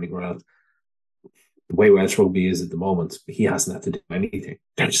himself or anywhere else. The way Welsh rugby is at the moment, he hasn't had to do anything.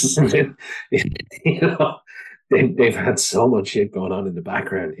 They've had so much shit going on in the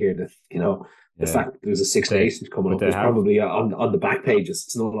background here that, the fact that there's a Six Nations coming up is probably on the back pages.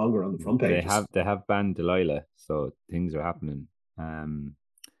 It's no longer on the front pages. They have banned Delilah, so things are happening.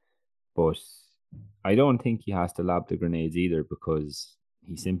 But I don't think he has to lob the grenades either, because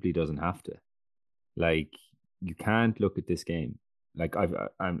he simply doesn't have to. Like, you can't look at this game. Like, I'm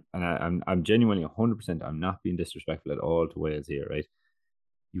genuinely 100%. I'm not being disrespectful at all to Wales here, right?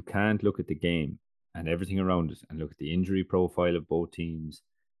 You can't look at the game and everything around it and look at the injury profile of both teams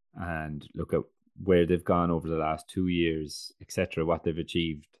and look at where they've gone over the last 2 years, etc., what they've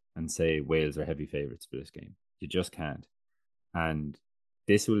achieved, and say Wales are heavy favourites for this game. You just can't. And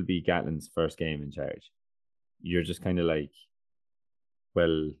this will be Gatlin's first game in charge. You're just kind of like,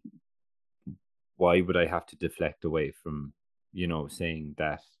 well, why would I have to deflect away from, saying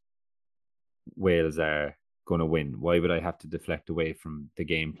that Wales are going to win? Why would I have to deflect away from the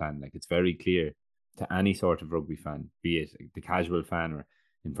game plan? Like, it's very clear to any sort of rugby fan, be it the casual fan or,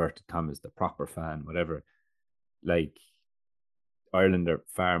 inverted commas, the proper fan, whatever. Like, Ireland are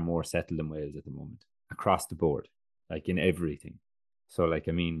far more settled than Wales at the moment, across the board, like in everything. So, like,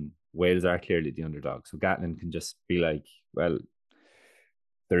 I mean, Wales are clearly the underdog. So Gatlin can just be like, well,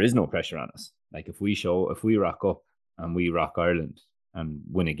 there is no pressure on us. Like, if we rock up and we rock Ireland and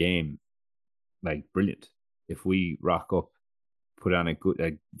win a game, like, brilliant. If we rock up, put on a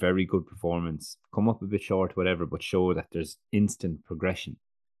very good performance, come up a bit short, whatever, but show that there's instant progression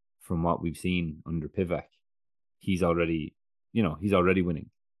from what we've seen under Pivac, he's already winning.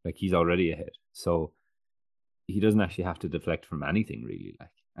 Like, he's already ahead. So he doesn't actually have to deflect from anything, really.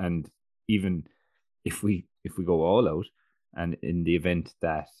 Like, and even if we go all out, and in the event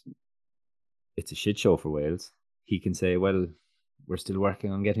that it's a shit show for Wales, he can say, well, we're still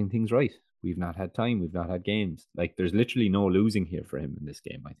working on getting things right. We've not had time. We've not had games. Like, there's literally no losing here for him in this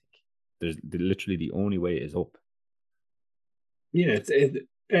game, I think. There's literally the only way is up. Yeah,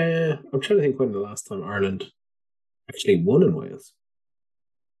 I'm trying to think when the last time Ireland actually won in Wales.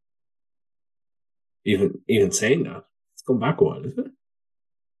 Even saying that, it's gone back a while, isn't it?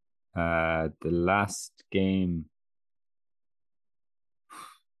 The last game,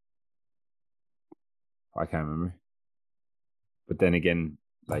 I can't remember. But then again,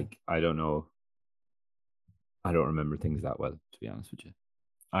 like, I don't know. I don't remember things that well, to be honest with you.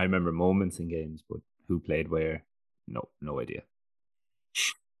 I remember moments in games, but who played where? No idea.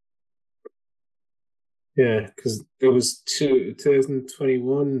 Yeah, because it was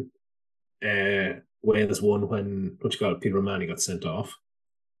 2021. Wales won when Peter O'Mahony got sent off.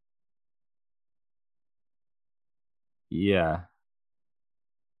 Yeah.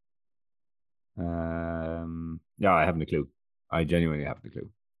 Yeah, I haven't a clue. I genuinely haven't a clue.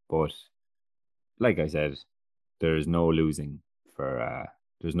 But like I said, there's no losing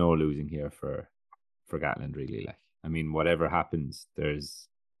here for Gatland, really. Like, I mean, whatever happens, there's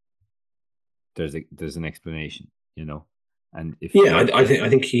an explanation, And if I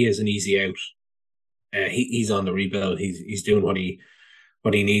think he is an easy out. He's on the rebuild. He's doing what he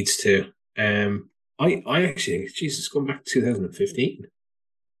needs to. I actually, Jesus, going back to 2015.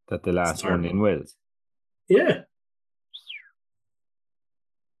 That the last one in Wales. Yeah.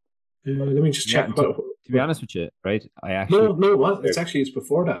 Let me just check. To be honest with you, right? I actually what? It's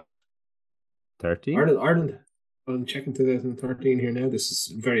before that. 13? Ireland. I'm checking 2013 here now. This is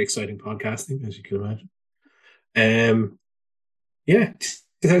very exciting podcasting, as you can imagine. Yeah,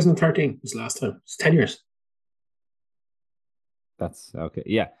 2013 was the last time. It's 10 years. That's okay.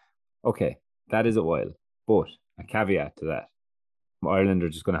 Yeah. Okay. That is a while. But a caveat to that, Ireland are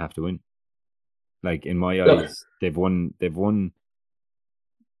just going to have to win. Like, in my eyes, they've won.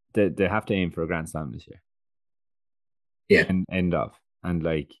 They have to aim for a Grand Slam this year. Yeah. And end of. And,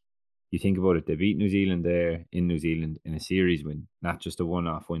 like, you think about it, they beat New Zealand there in New Zealand in a series win, not just a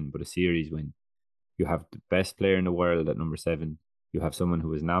one-off win, but a series win. You have the best player in the world at number 7. You have someone who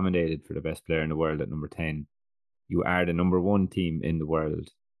was nominated for the best player in the world at number 10. you are the number one team in the world.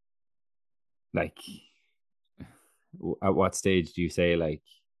 Like, at what stage do you say, like,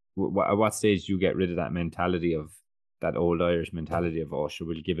 at what stage do you get rid of that mentality of that old Irish mentality of, oh, sure,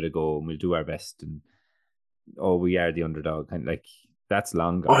 we'll give it a go and we'll do our best, and oh, we are the underdog, and like that's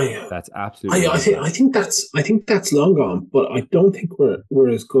long gone. That's absolutely long gone. I think that's long gone, but I don't think we're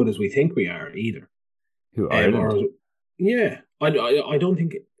as good as we think we are either. Who, Ireland? Yeah, I don't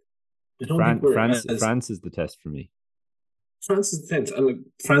think we're France is the test for me. France is the test, and like,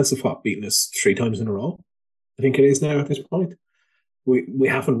 France have beaten us 3 times in a row. I think it is now at this point. We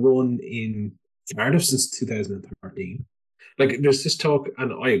haven't run in Cardiff since 2013. Like, there's this talk,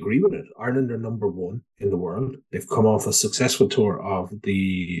 and I agree with it. Ireland are number one in the world. They've come off a successful tour of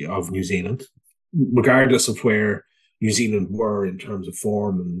New Zealand, regardless of where New Zealand were in terms of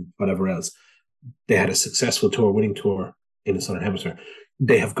form and whatever else. They had a successful tour, winning tour in the Southern Hemisphere.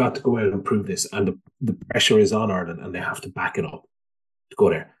 They have got to go out and prove this, and the pressure is on Ireland, and they have to back it up to go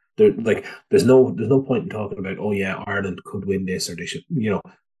there. There's no point in talking about, oh yeah, Ireland could win this, or they should,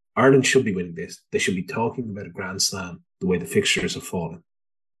 Ireland should be winning this. They should be talking about a Grand Slam the way the fixtures have fallen.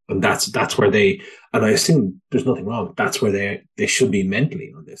 And that's where and I assume there's nothing wrong. That's where they should be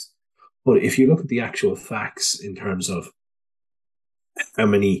mentally on this. But if you look at the actual facts in terms of how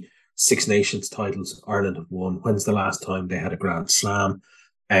many Six Nations titles Ireland have won, when's the last time they had a Grand Slam?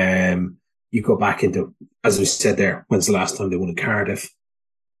 You go back into, as we said there, when's the last time they won in Cardiff?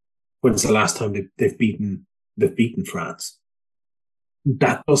 When's the last time they've beaten France?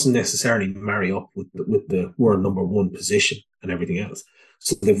 That doesn't necessarily marry up with the world number one position and everything else.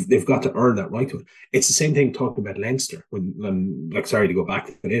 So they've got to earn that right to it. It's the same thing talking about Leinster. Like, sorry to go back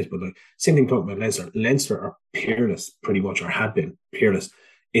to it, but like, same thing talking about Leinster. Leinster are peerless, pretty much, or had been peerless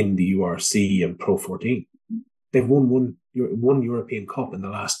in the URC and Pro 14. They've won one European Cup in the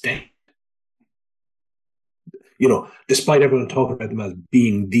last decade. Despite everyone talking about them as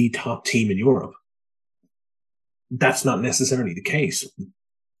being the top team in Europe, that's not necessarily the case.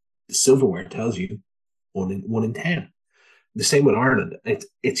 The silverware tells you 1 in 10. The same with Ireland.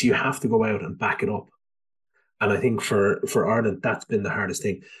 It's you have to go out and back it up. And I think for Ireland, that's been the hardest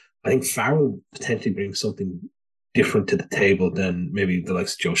thing. I think Farrell potentially brings something different to the table than maybe the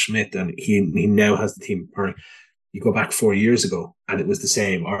likes of Joe Schmidt, and he now has the team. You go back 4 years ago, and it was the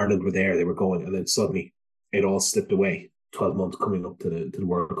same. Ireland were there, they were going, and then suddenly it all slipped away. 12 months coming up to the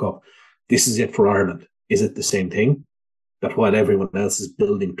World Cup. This is it for Ireland. Is it the same thing? That while everyone else is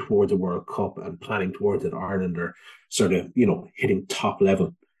building towards a World Cup and planning towards it, Ireland are sort of, hitting top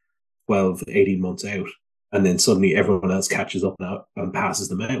level 12, 18 months out. And then suddenly everyone else catches up now and passes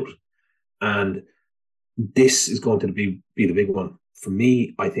them out. And this is going to be the big one. For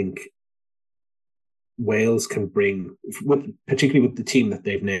me, I think Wales can bring, particularly with the team that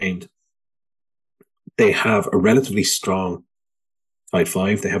they've named, they have a relatively strong tight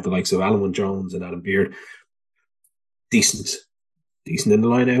five. They have the likes of Alan Jones and Adam Beard. Decent in the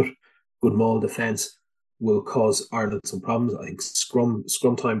line out. Good maul defence will cause Ireland some problems. I think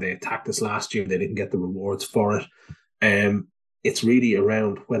scrum time, they attacked us last year. They didn't get the rewards for it. It's really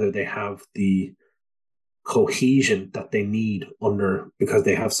around whether they have the cohesion that they need because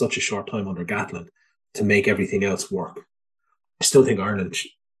they have such a short time under Gatland to make everything else work. I still think Ireland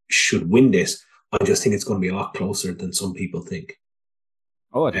should win this. I just think it's going to be a lot closer than some people think.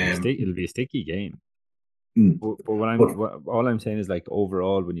 Oh, it'll be a sticky game. But all I'm saying is, like,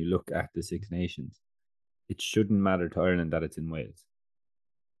 overall, when you look at the Six Nations, it shouldn't matter to Ireland that it's in Wales.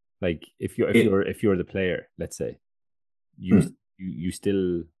 Like, if you're the player, let's say, you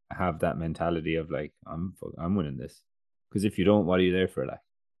still have that mentality of like, I'm winning this, because if you don't, what are you there for? Like,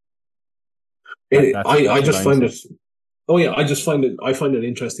 I find it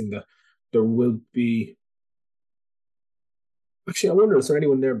interesting that there will be. Actually, I wonder, is there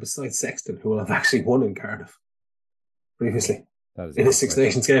anyone there besides Sexton who will have actually won in Cardiff previously in a Six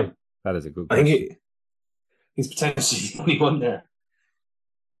Nations game? That is a good question. I think he's potentially won there.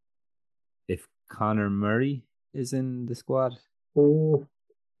 If Conor Murray is in the squad, oh,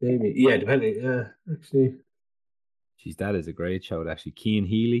 maybe, yeah, depending. Yeah, actually, geez, that is a great shout. Actually, Cian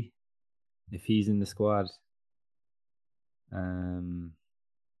Healy, if he's in the squad,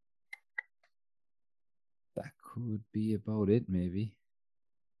 that could be about it. Maybe.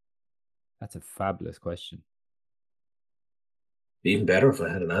 That's a fabulous question. Even better if I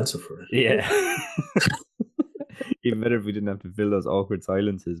had an answer for it. Yeah. Even better if we didn't have to fill those awkward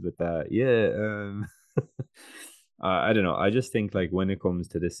silences with that. Yeah. I don't know. I just think, like, when it comes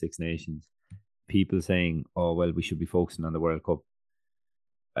to this Six Nations, people saying, oh, well, we should be focusing on the World Cup,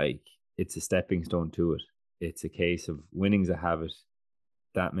 like, it's a stepping stone to it. It's a case of winning's a habit.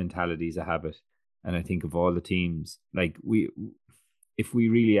 That mentality is a habit. And I think of all the teams, like if we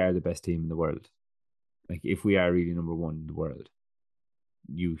really are the best team in the world, like if we are really number one in the world,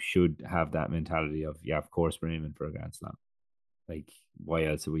 you should have that mentality of, yeah, of course we're aiming for a Grand Slam. Like, why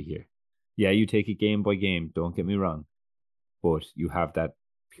else are we here? Yeah, you take it game by game, don't get me wrong, but you have that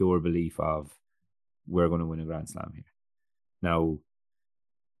pure belief of we're going to win a Grand Slam here. Now,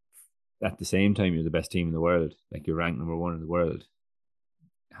 at the same time, you're the best team in the world, like you're ranked number one in the world.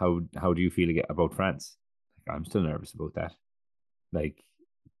 How do you feel about France? Like, I'm still nervous about that. Like,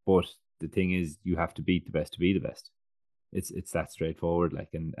 but the thing is, you have to beat the best to be the best. It's that straightforward. Like,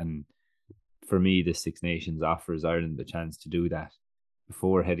 and for me, the Six Nations offers Ireland the chance to do that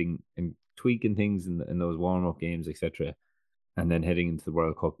before heading and tweaking things in those warm up games, etc., and then heading into the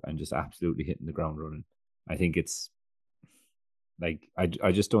World Cup and just absolutely hitting the ground running. I think it's like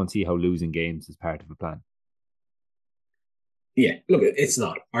I just don't see how losing games is part of a plan. Yeah, look, it's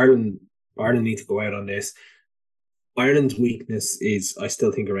not. Ireland need to go out on this. Ireland's weakness is, I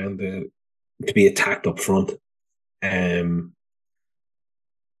still think, around to be attacked up front. Um,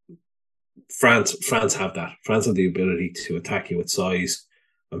 France have that. France have the ability to attack you with size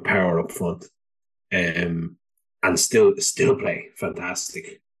and power up front, um, and still play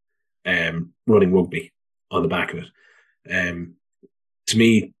fantastic, running rugby on the back of it. To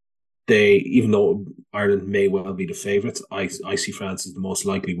me, they, even though Ireland may well be the favourites, I see France as the most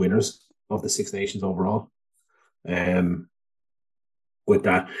likely winners of the Six Nations overall. Um, with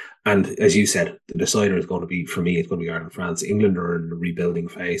that, and as you said, the decider is going to be, for me, it's going to be Ireland, France. England are in the rebuilding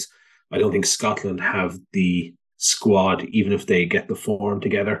phase. I don't think Scotland have the squad, even if they get the form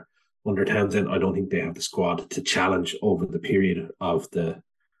together under Townsend. I don't think they have the squad to challenge over the period of the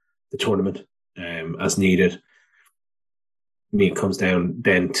tournament, as needed. I mean, it comes down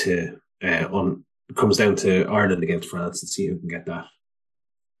then to Ireland against France and see who can get that.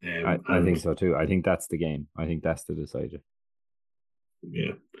 I think so too. I think that's the game. I think that's the decider.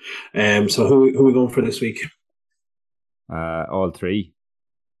 Yeah. So who are we going for this week? All three.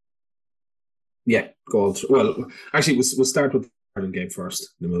 Yeah, gold. Well, actually, we'll start with the Ireland game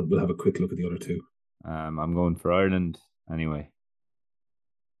first. Then we'll have a quick look at the other two. I'm going for Ireland anyway.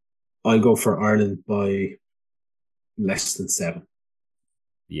 I'll go for Ireland by less than 7.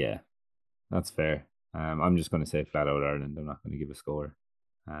 Yeah, that's fair. I'm just going to say flat out Ireland. I'm not going to give a score.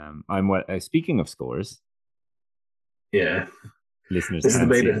 Speaking of scores, yeah,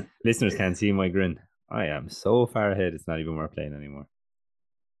 listeners can't see my grin. I am so far ahead. It's not even worth playing anymore.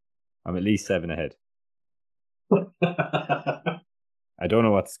 I'm at least 7 ahead. I don't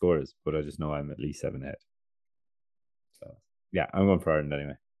know what the score is, but I just know I'm at least 7 ahead. So yeah, I'm going for Ireland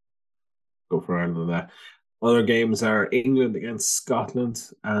anyway. Go for Ireland on that. Other games are England against Scotland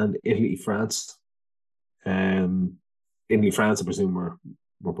and Italy France. Italy France, I presume we're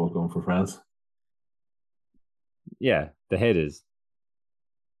both going for France. Yeah, the head is.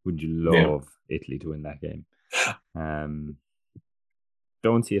 Would you love Italy to win that game?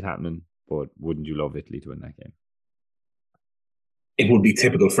 Don't see it happening, but wouldn't you love Italy to win that game? It would be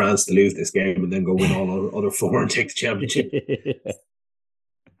typical France to lose this game and then go win all other 4 and take the championship.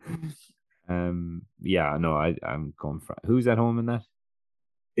 Yeah, no, I'm going for who's at home in that?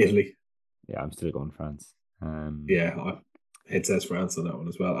 Italy. Yeah, I'm still going France. Yeah, it says France on that one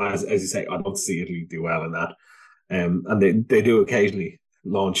as well. As you say, I don't see Italy do well in that. And they do occasionally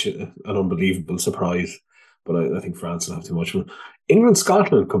launch an unbelievable surprise, but I think France will have too much fun. England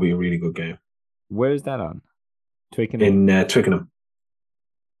Scotland could be a really good game. Where's that on? Twickenham. In Twickenham.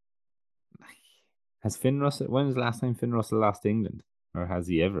 Has Finn Russell? When was the last time Finn Russell lost to England, or has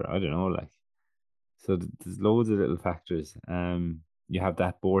he ever? I don't know. Like, so there's loads of little factors. You have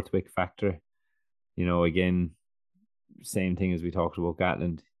that Borthwick factor. You know, again, same thing as we talked about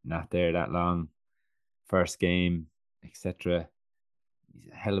Gatland. Not there that long. First game, etc.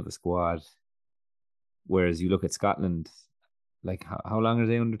 He's a hell of a squad. Whereas you look at Scotland, like how long are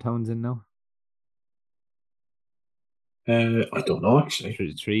they under Townsend now? I don't know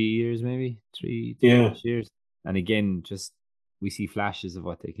actually. 3 years, maybe 3 Yeah. years. And again, just we see flashes of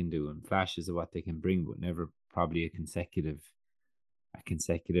what they can do and flashes of what they can bring, but never probably a consecutive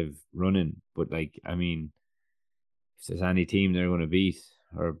running. But like, I mean, if there's any team they're going to beat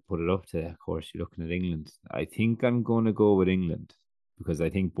or put it up to, of course, you're looking at England. I think I'm going to go with England because I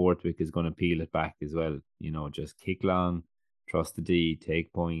think Borthwick is going to peel it back as well. You know, just kick long, trust the D,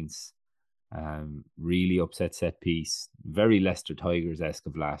 take points. Really upset set piece, very Leicester Tigers-esque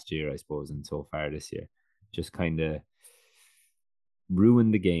of last year, I suppose, and so far this year. Just kind of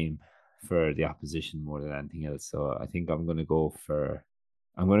ruined the game for the opposition more than anything else. So I think I'm going to go for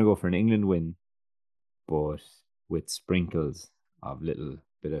an England win, but with sprinkles of little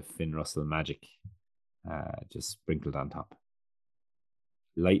bit of Finn Russell magic just sprinkled on top,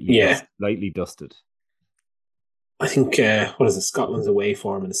 lightly Yeah, lightly dusted. I think what is it? Scotland's away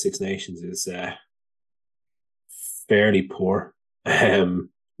form in the Six Nations is fairly poor. Um,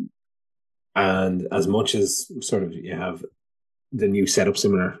 and as much as sort of you have the new setup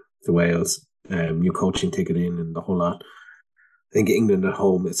similar to Wales, new coaching ticket in and the whole lot, I think England at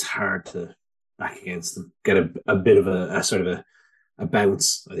home, it's hard to back against them. Get a bit of a sort of a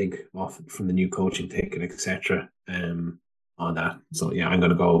bounce, I think, off from the new coaching ticket, etc. On that. So yeah, I'm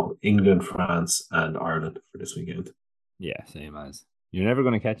going to go England, France, and Ireland for this weekend. Yeah, same as. You're never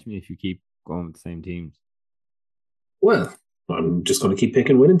going to catch me if you keep going with the same teams. Well, I'm just going to keep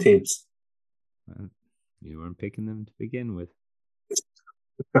picking winning teams. Well, you weren't picking them to begin with.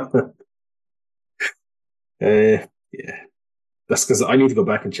 Yeah, that's because I need to go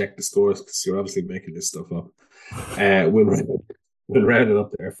back and check the scores because you're obviously making this stuff up. We'll round it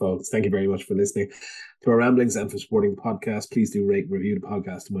up there, folks. Thank you very much for listening to our ramblings and for supporting the podcast. Please do rate and review the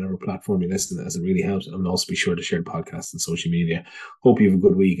podcast on whatever platform you listen to, as it really helps. And also be sure to share the podcast on social media. Hope you have a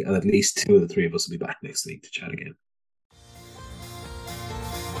good week, and at least two of the three of us will be back next week to chat again.